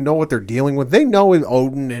don't even know what they're dealing with. They know it's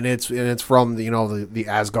Odin and it's from the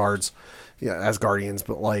Asgardians,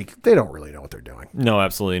 but like they don't really know what they're doing. No,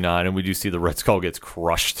 absolutely not. And we do see the Red Skull gets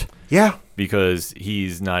crushed. Yeah. Because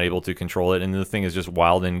he's not able to control it. And the thing is just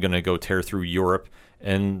wild and going to go tear through Europe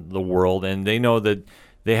and the world. And they know that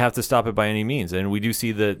they have to stop it by any means. And we do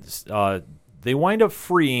see that they wind up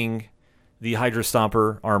freeing the Hydra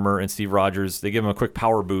Stomper armor and Steve Rogers. They give him a quick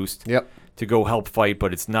power boost to go help fight,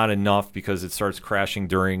 but it's not enough because it starts crashing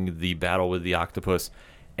during the battle with the octopus.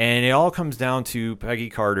 And it all comes down to Peggy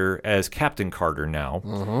Carter as Captain Carter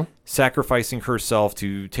now, sacrificing herself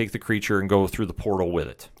to take the creature and go through the portal with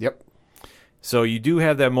it. Yep. So you do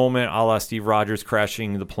have that moment a la Steve Rogers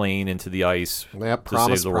crashing the plane into the ice. Yep,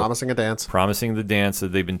 promising a dance. Promising the dance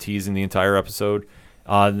that they've been teasing the entire episode,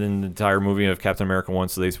 then the entire movie of Captain America 1,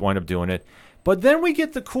 so they wind up doing it. But then we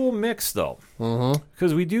get the cool mix, though.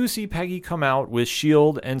 Because we do see Peggy come out with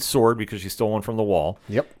shield and sword because she stole one from the wall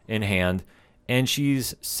in hand. And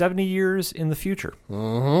she's 70 years in the future.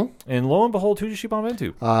 And lo and behold, who does she bump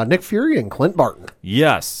into? Nick Fury and Clint Barton.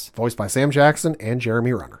 Yes. Voiced by Sam Jackson and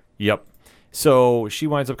Jeremy Renner. Yep. So she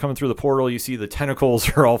winds up coming through the portal. You see the tentacles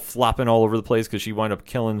are all flopping all over the place because she wound up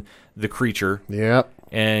killing the creature. Yep.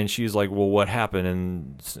 And she's like, well, what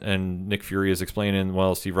happened? And Nick Fury is explaining,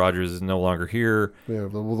 well, Steve Rogers is no longer here. Yeah,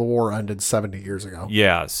 the war ended 70 years ago.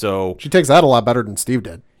 Yeah, so... She takes that a lot better than Steve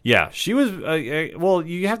did. Yeah, she was... well,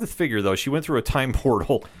 you have to figure, though, she went through a time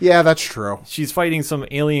portal. Yeah, that's true. She's fighting some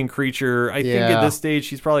alien creature. I think at this stage,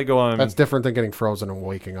 she's probably going... That's different than getting frozen and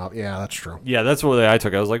waking up. Yeah, that's true. Yeah, that's what I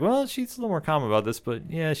took. I was like, well, she's a little more calm about this, but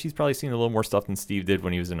yeah, she's probably seen a little more stuff than Steve did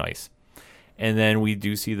when he was in ice. And then we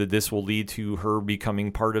do see that this will lead to her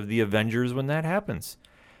becoming part of the Avengers when that happens.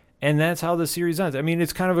 And that's how the series ends. I mean,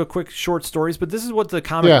 it's kind of a quick, short stories, but this is what the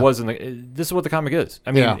comic was. This is what the comic is.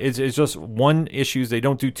 I mean, it's just one issues. They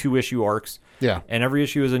don't do 2-issue arcs. Yeah. And every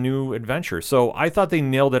issue is a new adventure. So I thought they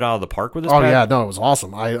nailed it out of the park with this. Yeah, no, it was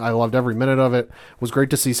awesome. I loved every minute of it. It was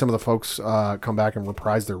great to see some of the folks come back and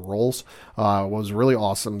reprise their roles. It was really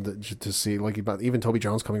awesome to see, like even Toby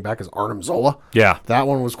Jones coming back as Arnim Zola. Yeah, that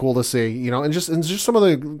one was cool to see. And just some of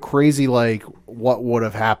the crazy like what would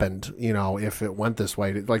have happened, if it went this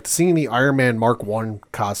way. Like seeing the Iron Man Mark I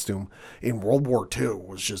costume in World War II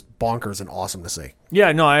was just bonkers and awesome to see.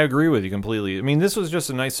 Yeah, no, I agree with you completely. I mean, this was just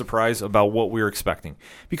a nice surprise about what we were expecting.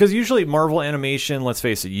 Because usually Marvel animation, let's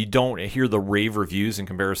face it, you don't hear the rave reviews in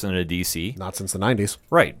comparison to DC. Not since the 90s.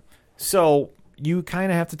 Right. So you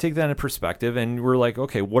kind of have to take that into perspective, and we're like,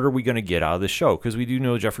 okay, what are we going to get out of this show? Because we do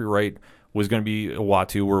know Jeffrey Wright was going to be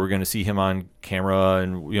Uatu, where we're going to see him on camera,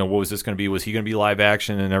 and what was this going to be? Was he going to be live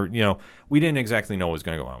action? And we didn't exactly know what was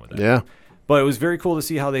going to go on with that. Yeah. But it was very cool to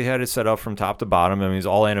see how they had it set up from top to bottom. I mean, it's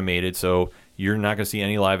all animated, so you're not going to see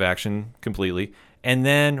any live action completely. And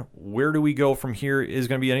then where do we go from here is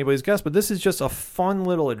going to be anybody's guess. But this is just a fun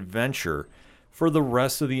little adventure for the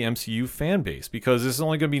rest of the MCU fan base, because this is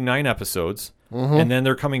only going to be 9 episodes, and then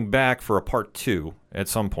they're coming back for a part 2 at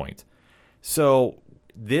some point. So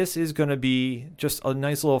this is going to be just a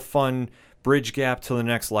nice little fun bridge gap to the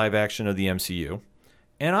next live action of the MCU.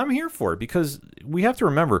 And I'm here for it, because we have to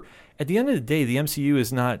remember, at the end of the day, the MCU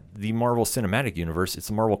is not the Marvel Cinematic Universe. It's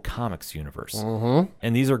the Marvel Comics Universe.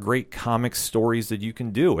 And these are great comic stories that you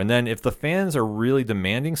can do. And then if the fans are really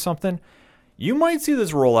demanding something, you might see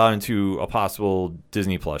this roll out into a possible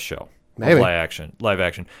Disney Plus show. Maybe. Live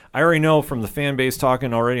action. I already know from the fan base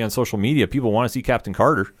talking already on social media, people want to see Captain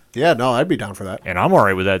Carter. Yeah, no, I'd be down for that. And I'm all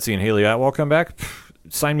right with that, seeing Haley Atwell come back.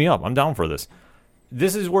 Sign me up. I'm down for this.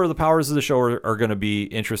 This is where the powers of the show are going to be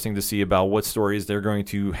interesting to see about what stories they're going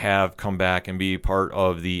to have come back and be part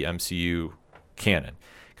of the MCU canon.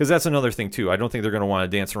 Because that's another thing, too. I don't think they're going to want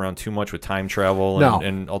to dance around too much with time travel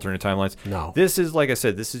and alternate timelines. No. This is, like I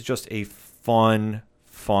said, this is just a fun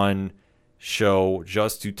show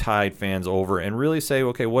just to tide fans over and really say,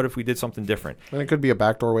 okay, what if we did something different? And it could be a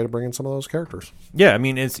backdoor way to bring in some of those characters. Yeah, I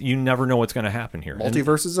mean, you never know what's going to happen here.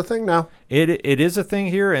 Multiverse is a thing now. It is a thing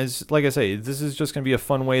here. As like I say, this is just going to be a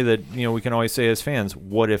fun way that we can always say as fans,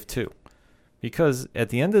 what if too? Because at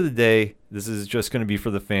the end of the day, this is just going to be for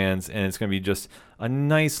the fans, and it's going to be just a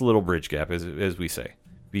nice little bridge gap, as we say.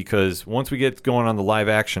 Because once we get going on the live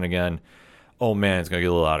action again, oh man, it's going to get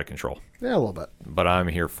a little out of control. Yeah, a little bit. But I'm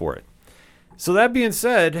here for it. So that being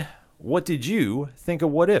said, What did you think of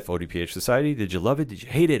What If, ODPH Society? Did you love it? Did you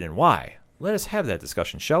hate it? And why? Let us have that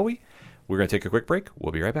discussion, shall we? We're going to take a quick break.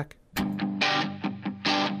 We'll be right back.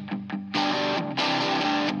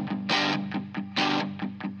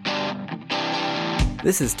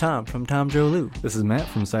 This is Tom from Tom Joe Lou, This is Matt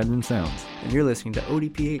from Sidemen Sounds. and you're listening to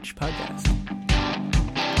ODPH Podcast.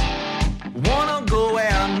 Wanna go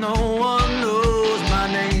where no one knows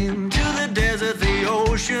my name, to the desert, the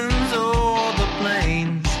oceans, or the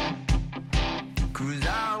plains. 'Cause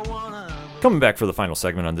I wanna... Coming back for the final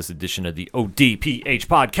segment on this edition of the ODPH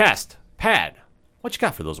podcast. Pad, what you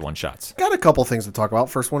got for those one-shots? Got a couple things to talk about.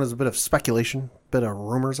 First one is a bit of speculation, bit of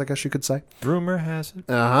rumors, I guess you could say. Rumor has it.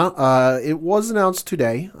 It was announced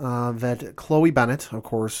today that Chloe Bennett, of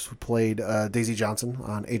course, who played Daisy Johnson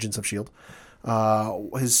on Agents of S.H.I.E.L.D.,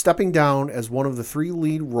 is stepping down as one of the 3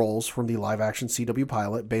 lead roles from the live-action CW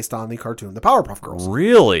pilot based on the cartoon The Powerpuff Girls.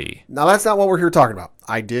 Really? Now, that's not what we're here talking about.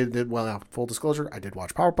 Well, full disclosure, I did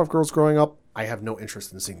watch Powerpuff Girls growing up. I have no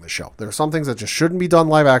interest in seeing the show. There are some things that just shouldn't be done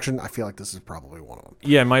live action. I feel like this is probably one of them.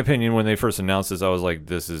 Yeah, in my opinion, when they first announced this, I was like,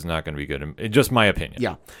 this is not going to be good. Just my opinion.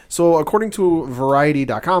 Yeah. So according to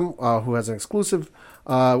Variety.com, who has an exclusive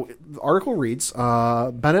article reads,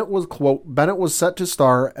 Bennett was set to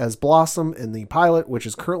star as Blossom in the pilot, which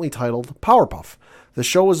is currently titled Powerpuff. The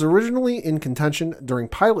show was originally in contention during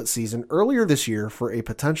pilot season earlier this year for a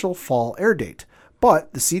potential fall air date.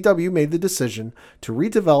 But the CW made the decision to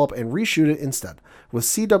redevelop and reshoot it instead, with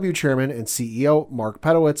CW chairman and CEO Mark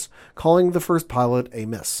Pedowitz calling the first pilot a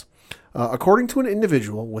miss. According to an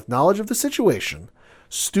individual with knowledge of the situation,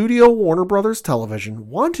 Studio Warner Brothers Television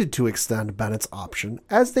wanted to extend Bennett's option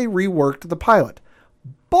as they reworked the pilot,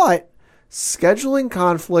 but scheduling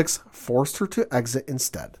conflicts forced her to exit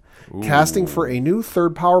instead. Ooh. Casting for a new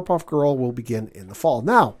third Powerpuff Girl will begin in the fall.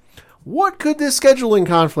 Now, what could this scheduling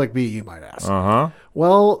conflict be, you might ask?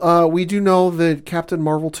 Well, we do know that Captain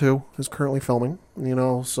Marvel 2 is currently filming,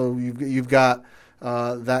 so you've got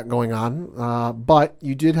that going on. But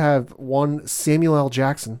you did have one Samuel L.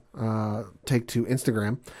 Jackson take to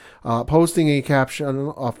Instagram, posting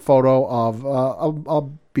a photo of a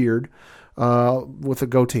beard with a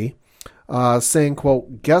goatee, saying,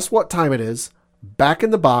 quote, "Guess what time it is? Back in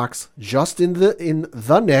the box, just in the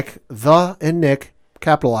Nick,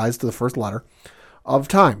 capitalized to the first letter, of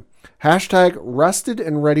time. Hashtag rested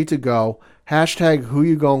and ready to go. Hashtag who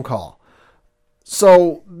you gonna call."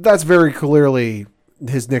 So that's very clearly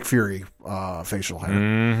his Nick Fury facial hair.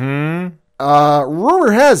 Mm-hmm.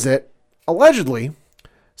 Rumor has it, allegedly,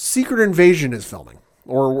 Secret Invasion is filming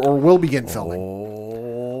or will begin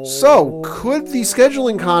filming. So could the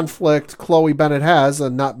scheduling conflict Chloe Bennett has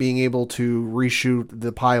on not being able to reshoot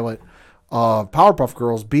the pilot of Powerpuff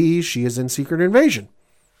Girls be she is in Secret Invasion?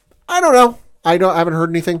 I don't know. I haven't heard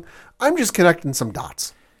anything. I'm just connecting some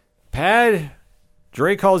dots. Pad,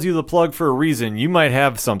 Dre calls you the plug for a reason. You might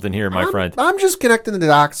have something here, my friend. I'm just connecting the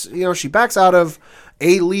dots. She backs out of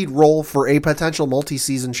a lead role for a potential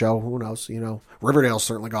multi-season show. Who knows? Riverdale's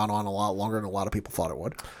certainly gone on a lot longer than a lot of people thought it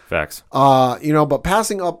would. Facts. But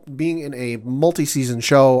passing up being in a multi-season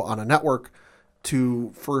show on a network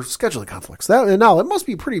for scheduling conflicts. It must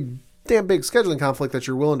be pretty damn big scheduling conflict that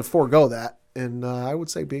you're willing to forego that. And I would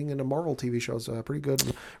say being in a Marvel TV show is a pretty good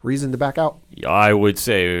reason to back out. I would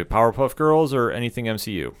say Powerpuff Girls or anything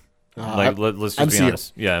MCU. Let's just be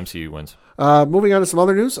honest. Yeah, MCU wins. Moving on to some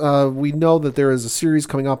other news. We know that there is a series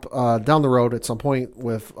coming up down the road at some point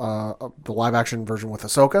with the live-action version with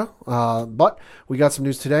Ahsoka. But we got some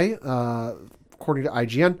news today. According to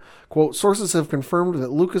IGN, quote, sources have confirmed that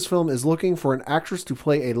Lucasfilm is looking for an actress to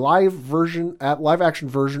play a live-action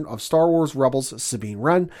version of Star Wars Rebels Sabine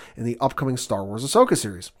Wren in the upcoming Star Wars Ahsoka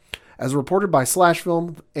series. As reported by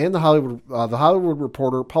SlashFilm and the Hollywood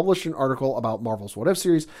Reporter published an article about Marvel's What If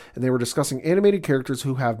series, and they were discussing animated characters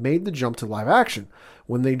who have made the jump to live action.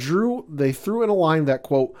 When they threw in a line that,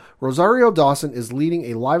 quote, Rosario Dawson is leading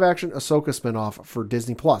a live-action Ahsoka spinoff for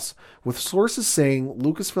Disney+, with sources saying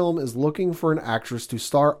Lucasfilm is looking for an actress to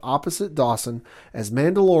star opposite Dawson as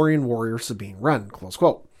Mandalorian warrior Sabine Wren, close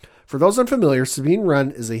quote. For those unfamiliar, Sabine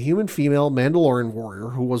Wren is a human female Mandalorian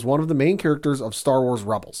warrior who was one of the main characters of Star Wars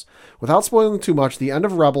Rebels. Without spoiling too much, the end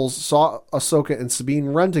of Rebels saw Ahsoka and Sabine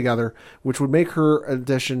Wren together, which would make her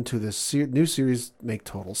addition to this new series make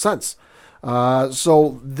total sense.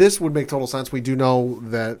 So this would make total sense. We do know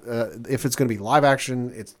that if it's going to be live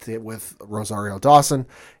action, it's with Rosario Dawson.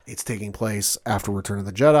 It's taking place after Return of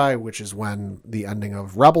the Jedi, which is when the ending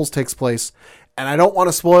of Rebels takes place. And I don't want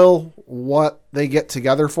to spoil what they get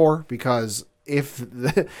together for, because if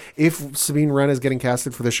Sabine Wren is getting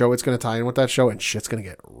casted for the show, it's going to tie in with that show, and shit's going to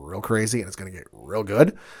get real crazy, and it's going to get real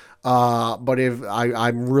good. But if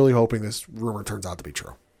I'm really hoping this rumor turns out to be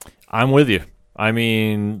true. I'm with you. I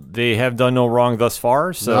mean, they have done no wrong thus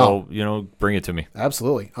far, so, bring it to me.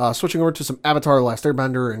 Absolutely. Switching over to some Avatar: The Last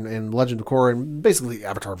Airbender and Legend of Korra, and basically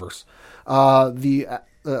Avatarverse. The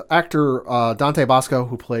actor Dante Bosco,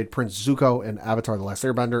 who played Prince Zuko in Avatar: The Last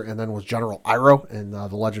Airbender, and then was General Iroh in The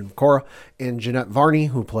Legend of Korra, and Jeanette Varney,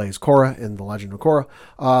 who plays Korra in The Legend of Korra,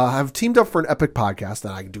 have teamed up for an epic podcast,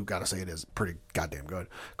 and I do gotta say it is pretty goddamn good,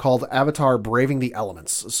 called Avatar: Braving the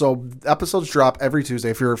Elements. So episodes drop every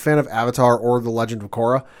Tuesday. If you're a fan of Avatar or The Legend of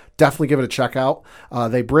Korra, definitely give it a check out.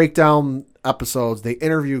 They break down episodes, they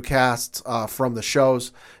interview casts from the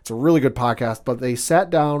shows. It's a really good podcast, but they sat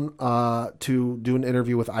down to do an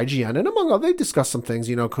interview with IGN, and among others, they discussed some things.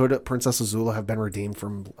 Could Princess Azula have been redeemed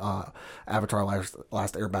from Avatar: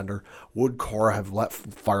 Last Airbender? Would Korra have let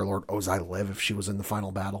Fire Lord Ozai live if she was in the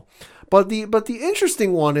final battle? But the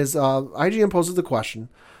interesting one is IGN poses the question,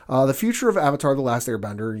 the future of Avatar: The Last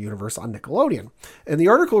Airbender universe on Nickelodeon. And the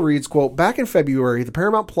article reads, quote, back in February, the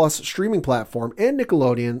Paramount Plus streaming platform and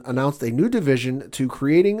Nickelodeon announced a new division to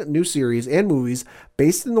creating new series and movies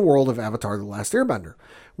based in the world of Avatar: The Last Airbender,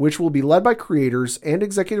 which will be led by creators and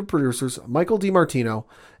executive producers Michael DiMartino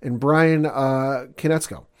and Brian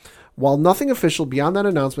Konietzko. While nothing official beyond that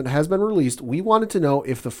announcement has been released, we wanted to know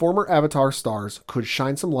if the former Avatar stars could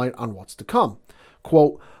shine some light on what's to come.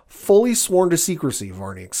 Quote, fully sworn to secrecy,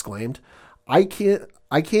 Varney exclaimed. I can't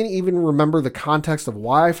even remember the context of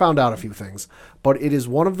why I found out a few things, but it is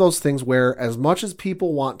one of those things where, as much as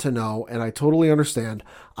people want to know, and I totally understand,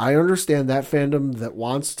 I understand that fandom that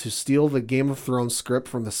wants to steal the Game of Thrones script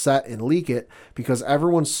from the set and leak it because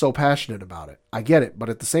everyone's so passionate about it. I get it, but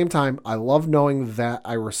at the same time, I love knowing that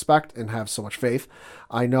I respect and have so much faith.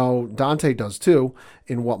 I know Dante does too,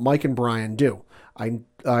 in what Mike and Brian do.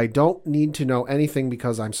 I don't need to know anything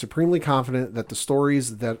because I'm supremely confident that the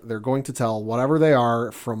stories that they're going to tell, whatever they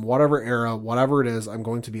are, from whatever era, whatever it is, I'm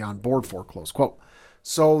going to be on board for, close quote.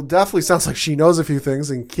 So definitely sounds like she knows a few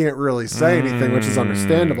things and can't really say anything, which is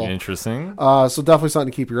understandable. Interesting. So definitely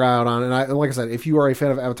something to keep your eye out on. And like I said, if you are a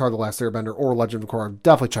fan of Avatar: The Last Airbender or Legend of Korra,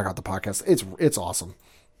 definitely check out the podcast. It's awesome.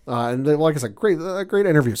 And like I said, great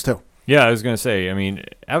interviews too. Yeah, I was going to say, I mean,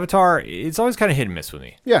 Avatar, it's always kind of hit and miss with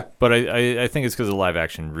me. Yeah. But I think it's because the live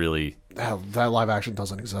action really... That live action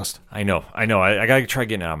doesn't exist. I know. I got to try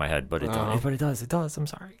getting it out of my head, but it does. It does. I'm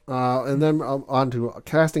sorry. And then on to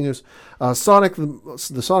casting news. Sonic,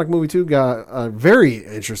 the Sonic movie 2 got a very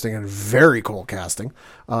interesting and very cool casting.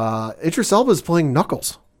 Idris Elba is playing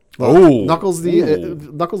Knuckles. Knuckles the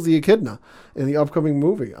Echidna in the upcoming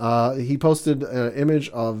movie. He posted an image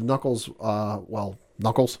of Knuckles,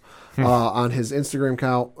 Knuckles on his Instagram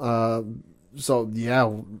account. So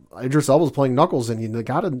yeah, Idris Elba's playing Knuckles, and you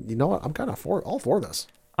know what? I'm kind of all for this.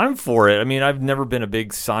 I'm for it. I mean, I've never been a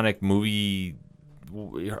big Sonic movie,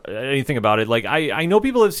 anything about it. Like I know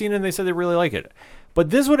people have seen it and they said they really like it, but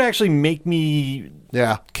this would actually make me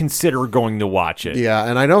consider going to watch it. Yeah,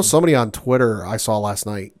 and I know somebody on Twitter I saw last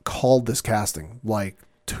night called this casting like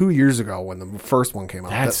 2 years ago when the first one came out.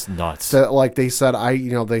 That's nuts. Like they said, I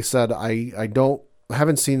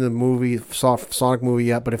haven't seen the movie Sonic movie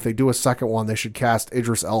yet, but if they do a second one, they should cast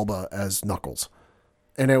Idris Elba as Knuckles.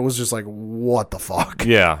 And it was just like, what the fuck?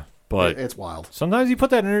 Yeah, but it's wild. Sometimes you put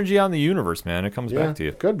that energy on the universe, man. It comes back to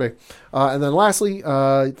you. Could be. And then lastly,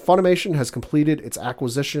 Funimation has completed its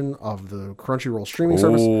acquisition of the Crunchyroll streaming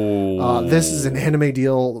service. This is an anime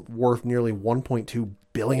deal worth nearly $1.2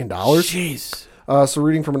 billion. Jeez. So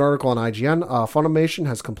reading from an article on IGN, Funimation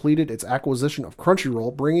has completed its acquisition of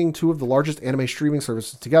Crunchyroll, bringing two of the largest anime streaming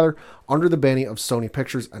services together under the banner of Sony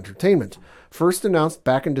Pictures Entertainment. First announced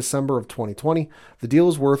back in December of 2020, the deal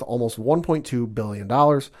is worth almost $1.2 billion,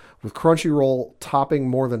 with Crunchyroll topping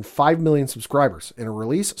more than 5 million subscribers. In a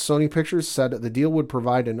release, Sony Pictures said the deal would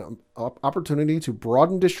provide an opportunity to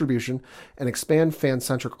broaden distribution and expand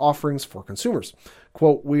fan-centric offerings for consumers.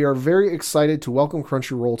 Quote, we are very excited to welcome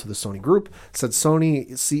Crunchyroll to the Sony Group, said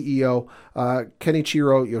Sony CEO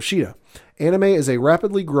Kenichiro Yoshida. Anime is a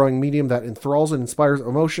rapidly growing medium that enthralls and inspires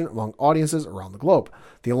emotion among audiences around the globe.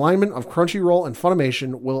 The alignment of Crunchyroll and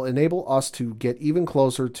Funimation will enable us to get even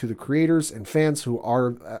closer to the creators and fans who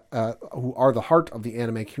are the heart of the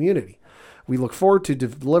anime community. We look forward to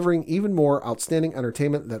delivering even more outstanding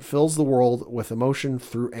entertainment that fills the world with emotion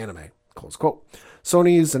through anime. Close quote.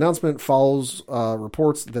 Sony's announcement follows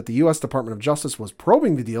reports that the U.S. Department of Justice was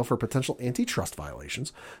probing the deal for potential antitrust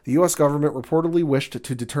violations. The U.S. government reportedly wished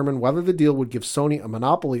to determine whether the deal would give Sony a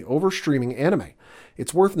monopoly over streaming anime.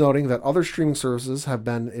 It's worth noting that other streaming services have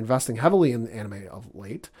been investing heavily in anime of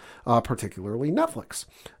late, particularly Netflix.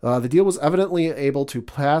 The deal was evidently able to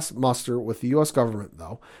pass muster with the U.S. government,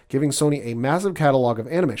 though, giving Sony a massive catalog of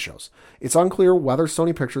anime shows. It's unclear whether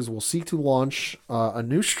Sony Pictures will seek to launch a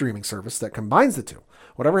new streaming service that combines the two.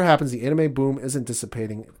 Whatever happens, the anime boom isn't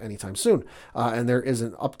dissipating anytime soon. And there is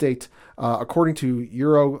an update. According to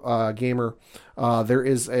Eurogamer, there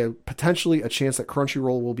is potentially a chance that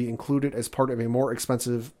Crunchyroll will be included as part of a more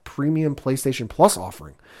expensive premium PlayStation Plus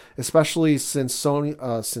offering, especially since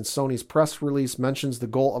Sony's press release mentions the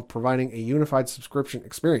goal of providing a unified subscription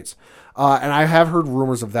experience. And I have heard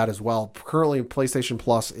rumors of that as well. Currently, PlayStation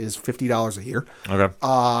Plus is $50 a year. Okay.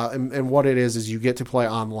 And what it is you get to play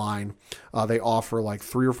online. They offer like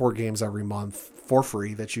 3 or 4 games every month for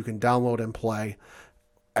free that you can download and play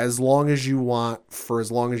as long as you want, for as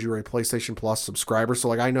long as you're a PlayStation Plus subscriber. So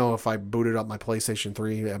like, I know if I booted up my PlayStation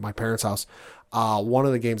 3 at my parents' house, one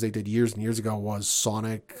of the games they did years and years ago was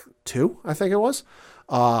Sonic 2, I think it was.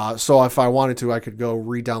 So if I wanted to, I could go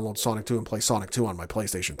re-download Sonic 2 and play Sonic 2 on my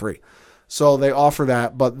PlayStation 3. So they offer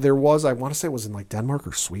that, but there was, I want to say it was in like Denmark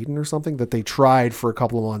or Sweden or something, that they tried for a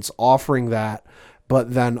couple of months offering that,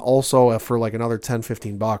 but then also for like another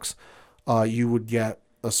 $10-15, you would get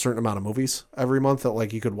a certain amount of movies every month that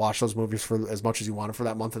like you could watch those movies for as much as you wanted for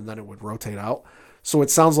that month, and then it would rotate out. So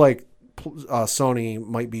it sounds like Sony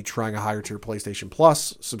might be trying a higher tier PlayStation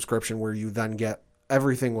Plus subscription where you then get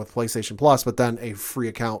everything with PlayStation Plus, but then a free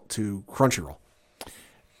account to Crunchyroll.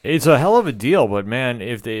 It's a hell of a deal, but man,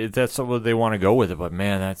 if that's what they want to go with it, but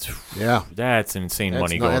man, that's insane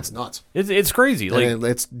money. That's nuts. It's crazy. Like, and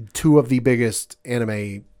it's 2 of the biggest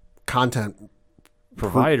anime content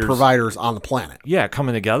providers on the planet. Yeah,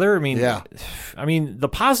 coming together. I mean, the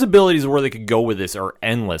possibilities of where they could go with this are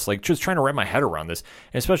endless. Like, just trying to wrap my head around this,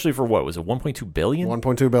 and especially for what was it, 1.2 billion?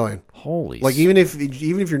 1.2 billion. Holy! Like, even if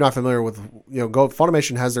you're not familiar with,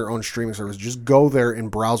 Funimation has their own streaming service. Just go there and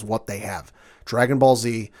browse what they have. Dragon Ball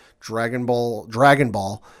Z, Dragon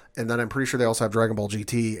Ball, and then I'm pretty sure they also have Dragon Ball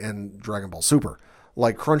GT and Dragon Ball Super.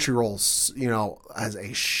 Like, Crunchyroll, has a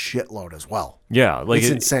shitload as well. Yeah, like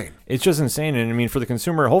it's insane. It's just insane, and I mean, for the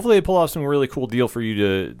consumer, hopefully they pull off some really cool deal for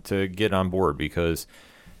you to get on board, because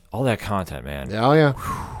all that content, man. Oh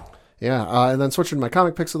yeah. Yeah, and then switching to my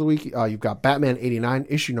comic picks of the week, you've got Batman 89,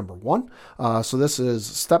 issue number 1. So this is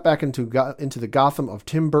step back into the Gotham of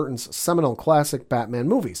Tim Burton's seminal classic Batman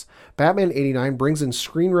movies. Batman 89 brings in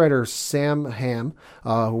screenwriter Sam Hamm,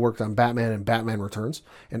 who worked on Batman and Batman Returns,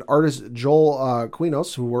 and artist Joel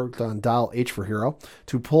Quinos, who worked on Dial H for Hero,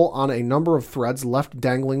 to pull on a number of threads left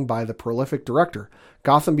dangling by the prolific director.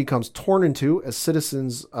 Gotham becomes torn in two as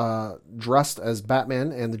citizens dressed as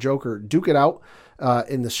Batman and the Joker duke it out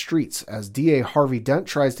in the streets. As DA Harvey Dent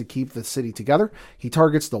tries to keep the city together, he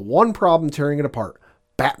targets the one problem tearing it apart,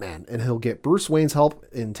 Batman, and he'll get Bruce Wayne's help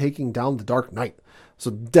in taking down the Dark Knight.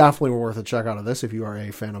 So definitely worth a check out of this if you are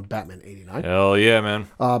a fan of Batman 89. Hell yeah, man.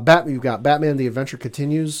 You've got Batman The Adventure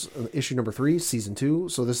Continues, issue number 3, season 2.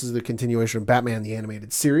 So this is the continuation of Batman the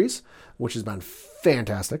Animated Series, which has been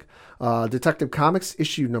fantastic. Detective Comics,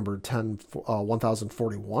 issue number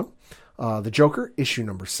 1041. The Joker, issue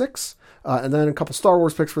number 6. And then a couple Star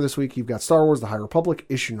Wars picks for this week. You've got Star Wars The High Republic,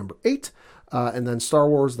 issue number 8. And then Star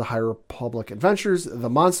Wars The High Republic Adventures, The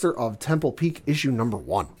Monster of Temple Peak, issue number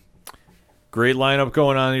 1. Great lineup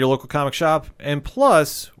going on in your local comic shop. And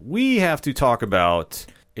plus, we have to talk about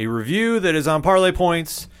a review that is on Parlay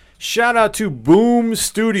Points. Shout out to Boom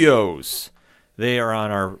Studios. They are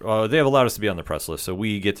on our. They have allowed us to be on the press list, so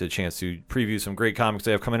we get the chance to preview some great comics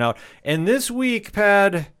they have coming out. And this week,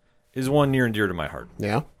 Pad, is one near and dear to my heart.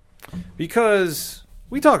 Yeah. Because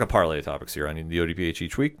we talk of parlay topics here on the ODPH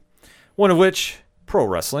each week. One of which, pro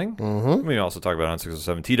wrestling. Mm-hmm. We also talk about it on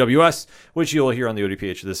 607 TWS, which you'll hear on the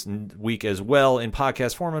ODPH this week as well in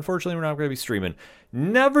podcast form. Unfortunately, we're not going to be streaming.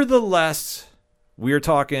 Nevertheless, we are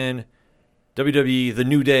talking WWE The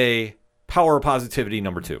New Day Power of Positivity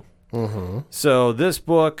number 2. Mm-hmm. So this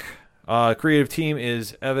book, creative team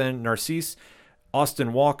is Evan Narcisse,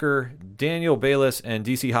 Austin Walker, Daniel Bayless, and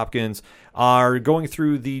DC Hopkins are going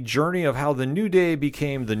through the journey of how the New Day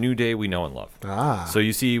became the New Day we know and love. So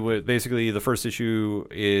you see, basically the first issue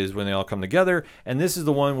is when they all come together, and this is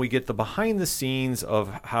the one we get the behind the scenes of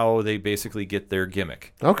how they basically get their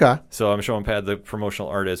gimmick. Okay. So I'm showing Pat the promotional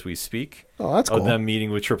art as we speak. Oh, that's cool. Of them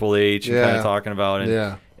meeting with Triple H and kind of talking about it.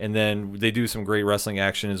 Yeah. And then they do some great wrestling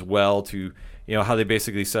action as well to, how they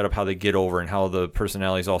basically set up how they get over and how the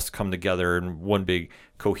personalities all come together in one big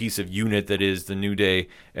cohesive unit that is the New Day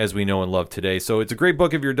as we know and love today. So it's a great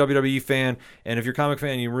book if you're a WWE fan, and if you're a comic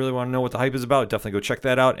fan and you really want to know what the hype is about, definitely go check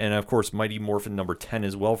that out. And of course, Mighty Morphin number 10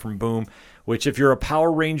 as well from Boom, which if you're a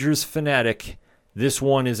Power Rangers fanatic, this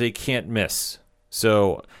one is a can't miss.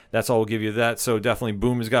 So that's all we'll give you that. So definitely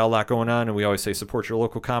Boom has got a lot going on, and we always say support your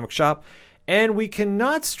local comic shop. And we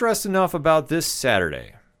cannot stress enough about this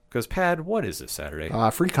Saturday. Because, Pad, what is this Saturday?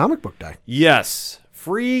 Free comic book day. Yes,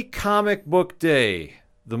 free comic book day.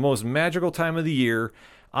 The most magical time of the year.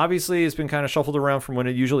 Obviously, it's been kind of shuffled around from when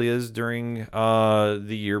it usually is during the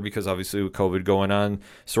year because obviously with COVID going on,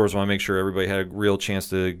 stores want to make sure everybody had a real chance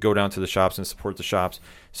to go down to the shops and support the shops.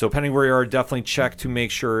 So depending where you are, definitely check to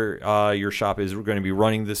make sure your shop is going to be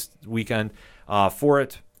running this weekend for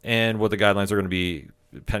it and what the guidelines are going to be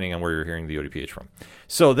depending on where you're hearing the ODPH from.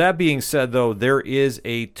 So that being said, though, there is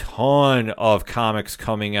a ton of comics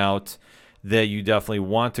coming out that you definitely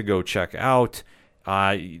want to go check out.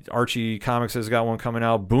 Archie Comics has got one coming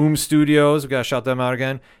out. Boom Studios, we got to shout them out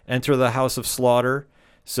again. Enter the House of Slaughter.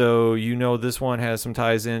 So this one has some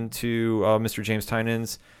ties into Mr. James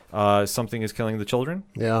Tynan's Something is Killing the Children.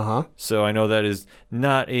 Yeah, So I know that is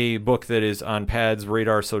not a book that is on Pad's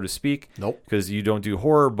radar, so to speak. Nope. Because you don't do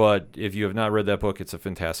horror, but if you have not read that book, it's a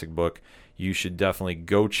fantastic book. You should definitely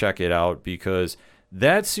go check it out because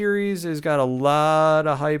that series has got a lot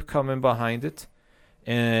of hype coming behind it.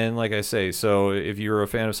 And like I say, so if you're a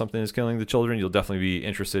fan of Something is Killing the Children, you'll definitely be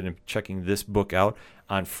interested in checking this book out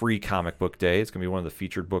on Free Comic Book Day. It's going to be one of the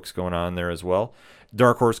featured books going on there as well.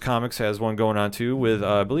 Dark Horse Comics has one going on too with,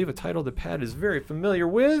 I believe, a title that Pat is very familiar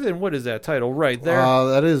with. And what is that title right there?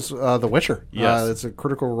 That is The Witcher. Yes. It's a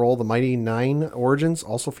Critical Role, The Mighty Nine Origins,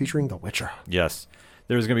 also featuring The Witcher. Yes.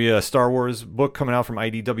 There's going to be a Star Wars book coming out from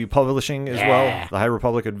IDW Publishing as well, The High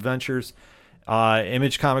Republic Adventures.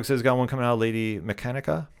 Image Comics has got one coming out, Lady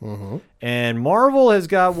Mechanica. Mm-hmm. And Marvel has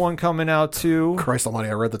got one coming out too. Christ almighty,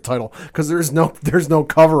 I read the title because there's no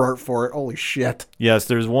cover art for it. Holy shit. Yes,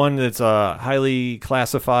 there's one that's highly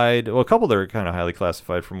classified. Well, a couple that are kind of highly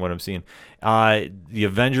classified from what I'm seeing. The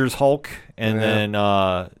Avengers Hulk and then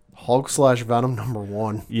Hulk/Venom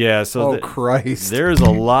 #1. Yeah, so Christ. There's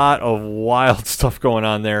a lot of wild stuff going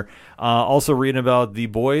on there. Also reading about The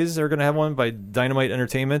Boys. They're going to have one by Dynamite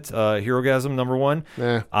Entertainment, Herogasm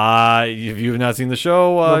 #1. If you've not seen the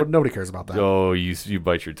show... nobody cares about that. Oh, you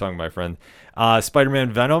bite your tongue, my friend.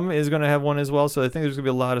 Spider-Man Venom is going to have one as well, so I think there's going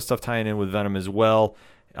to be a lot of stuff tying in with Venom as well.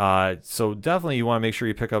 So definitely you want to make sure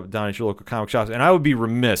you pick up down at your local comic shops. And I would be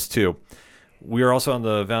remiss, too. We are also on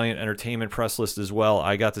the Valiant Entertainment press list as well.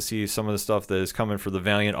 I got to see some of the stuff that is coming for the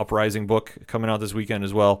Valiant Uprising book coming out this weekend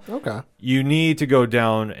as well. Okay. You need to go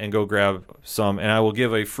down and go grab some. And I will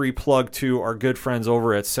give a free plug to our good friends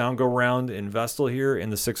over at Sound Go Round in Vestal here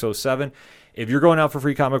in the 607. If you're going out for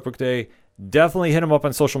Free Comic Book Day, definitely hit them up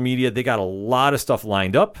on social media. They got a lot of stuff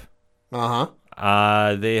lined up.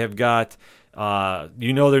 They have got... they're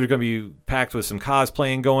going to be packed with some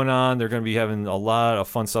cosplaying going on. They're going to be having a lot of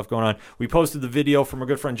fun stuff going on. We posted the video from our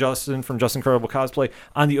good friend Justin from Just Incredible Cosplay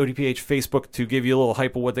on the ODPH Facebook to give you a little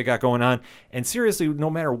hype of what they got going on. And seriously, no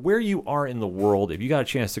matter where you are in the world, if you got a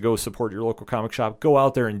chance to go support your local comic shop, go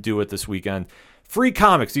out there and do it this weekend. Free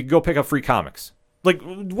comics. You can go pick up free comics. Like,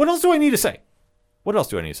 what else do I need to say? What else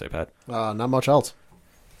do I need to say, Pat? Not much else.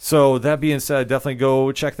 So that being said, definitely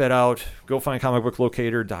go check that out. Go find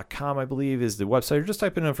comicbooklocator.com, I believe, is the website. Or just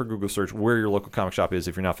type it in for Google search where your local comic shop is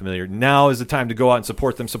if you're not familiar. Now is the time to go out and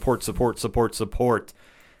support them. Support.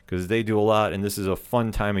 Because they do a lot, and this is a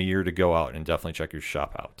fun time of year to go out and definitely check your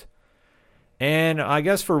shop out. And I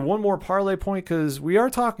guess for one more parlay point, because we are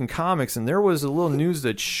talking comics, and there was a little news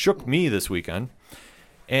that shook me this weekend.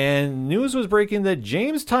 And news was breaking that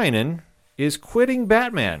James Tynion is quitting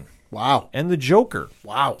Batman. Wow. And the Joker.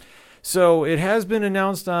 Wow. So it has been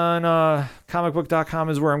announced on comicbook.com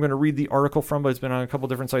is where I'm going to read the article from, but it's been on a couple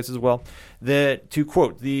different sites as well, that, to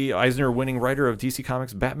quote, the Eisner-winning writer of DC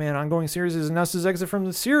Comics' Batman ongoing series has announced his exit from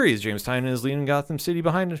the series. James Tynion is leaving Gotham City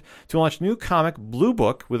behind to launch new comic Blue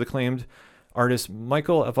Book with acclaimed artist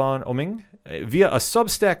Michael Avon Oming via a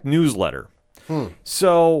Substack newsletter.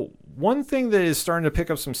 So one thing that is starting to pick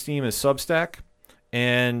up some steam is Substack.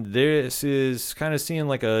 And this is kind of seeing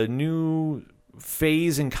like a new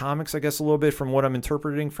phase in comics, I guess, a little bit from what I'm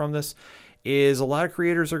interpreting from this, is a lot of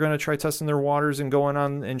creators are going to try testing their waters and going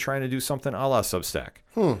on and trying to do something a la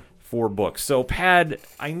Substack for books. So, Pad,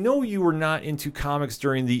 I know you were not into comics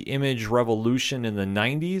during the Image revolution in the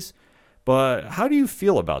 90s, but how do you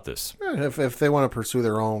feel about this? If they want to pursue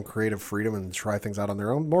their own creative freedom and try things out on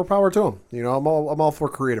their own, more power to them. I'm all for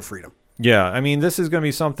creative freedom. Yeah, I mean, this is going to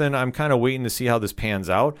be something I'm kind of waiting to see how this pans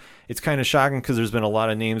out. It's kind of shocking because there's been a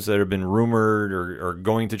lot of names that have been rumored or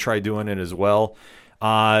going to try doing it as well.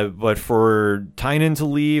 But for Tynan to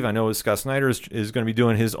leave, I know Scott Snyder is going to be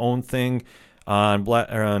doing his own thing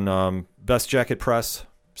on Best Jacket Press.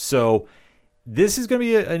 So this is going to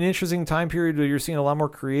be an interesting time period where you're seeing a lot more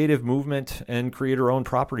creative movement and creator-owned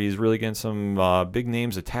properties really getting some big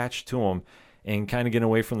names attached to them and kind of getting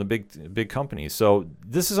away from the big companies. So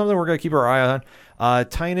this is something we're going to keep our eye on.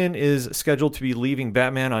 Tynan is scheduled to be leaving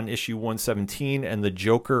Batman on issue 117 and the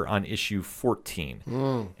Joker on issue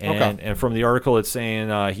 14. And from the article, it's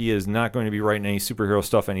saying he is not going to be writing any superhero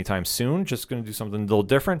stuff anytime soon, just going to do something a little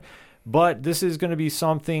different. But this is going to be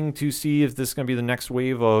something to see if this is going to be the next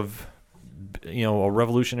wave of a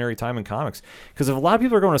revolutionary time in comics. Because if a lot of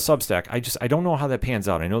people are going to Substack, I don't know how that pans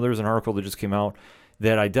out. I know there's an article that just came out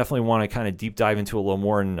that I definitely want to kind of deep dive into a little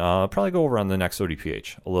more and probably go over on the next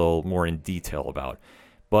ODPH a little more in detail about.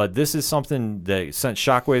 But this is something that sent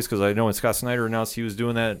shockwaves because I know when Scott Snyder announced he was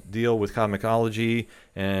doing that deal with Comixology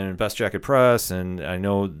and Best Jacket Press, and I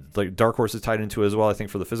know like Dark Horse is tied into it as well, I think,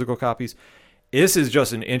 for the physical copies. This is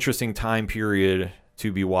just an interesting time period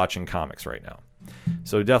to be watching comics right now.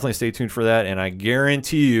 So definitely stay tuned for that, and I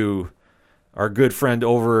guarantee you our good friend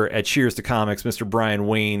over at Cheers to Comics, Mr. Brian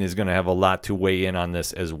Wayne, is going to have a lot to weigh in on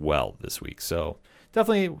this as well this week. So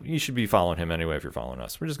definitely you should be following him anyway if you're following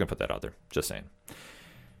us. We're just going to put that out there. Just saying.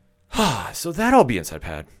 So that'll be Inside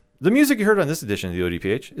Pad. The music you heard on this edition of the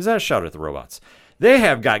ODPH is that a shout at the robots. They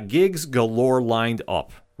have got gigs galore lined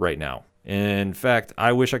up right now. In fact,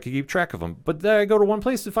 I wish I could keep track of them, but then I go to one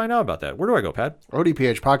place to find out about that. Where do I go, Pat?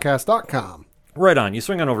 ODPHpodcast.com. Right on. You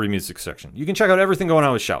swing on over to the music section. You can check out everything going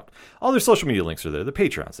on with Shout. All their social media links are there. The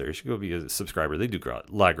Patreon's there. You should go be a subscriber. They do a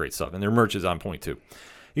lot of great stuff, and their merch is on point, too.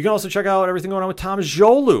 You can also check out everything going on with Tom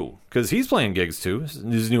Jolu, because he's playing gigs, too.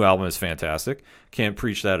 His new album is fantastic. Can't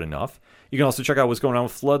preach that enough. You can also check out what's going on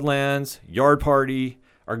with Floodlands, Yard Party,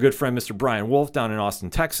 our good friend Mr. Brian Wolf down in Austin,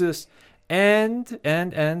 Texas, and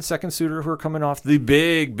Second Suitor, who are coming off the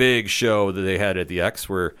big show that they had at the X,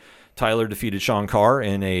 where Tyler defeated Sean Carr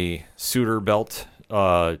in a Suitor belt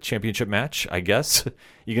championship match, I guess.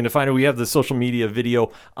 You can find it. We have the social media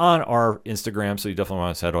video on our Instagram, so you definitely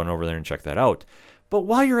want to head on over there and check that out. But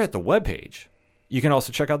while you're at the webpage, you can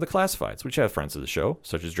also check out the Classifieds, which have friends of the show,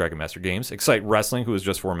 such as Dragon Master Games. Excite Wrestling, who was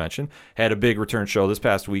just aforementioned, had a big return show this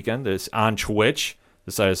past weekend. It's on Twitch.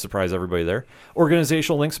 Decided to surprise everybody there.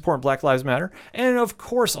 Organizational links supporting Black Lives Matter. And, of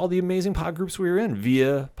course, all the amazing pod groups we are in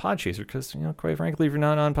via Podchaser. Because, quite frankly, if you're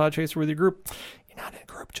not on Podchaser with your group, you're not in a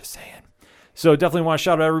group, just saying. So definitely want to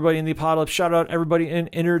shout out everybody in the Podlip. Shout out everybody in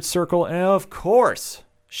Inner Circle. And, of course,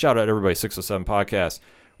 shout out everybody 607 Podcast.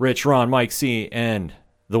 Rich, Ron, Mike C, and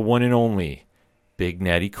the one and only Big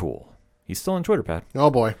Natty Cool. He's still on Twitter, Pat. Oh,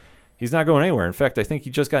 boy. He's not going anywhere. In fact, I think he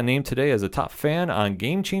just got named today as a top fan on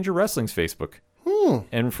Game Changer Wrestling's Facebook.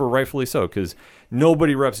 And for rightfully so, because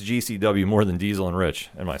nobody reps GCW more than Diesel and Rich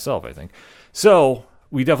and myself, I think. So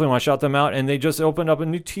we definitely want to shout them out. And they just opened up a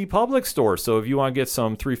new TeePublic store. So if you want to get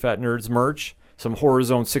some Three Fat Nerds merch, some Horror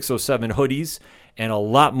Zone 607 hoodies, and a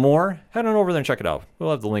lot more, head on over there and check it out.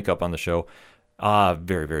 We'll have the link up on the show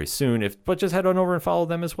very, very soon. But just head on over and follow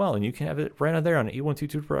them as well. And you can have it right on there on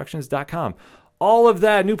 8122productions.com. All of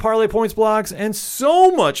that, new Parlay Points blogs, and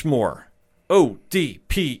so much more.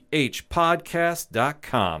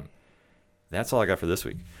 ODPHpodcast.com. That's all I got for this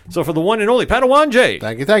week. So for the one and only Padawan J.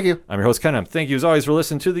 Thank you. I'm your host, Ken. Thank you as always for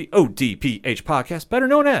listening to the ODPH podcast, better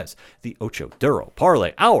known as the Ocho Duro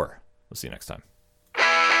Parlay Hour. We'll see you next time.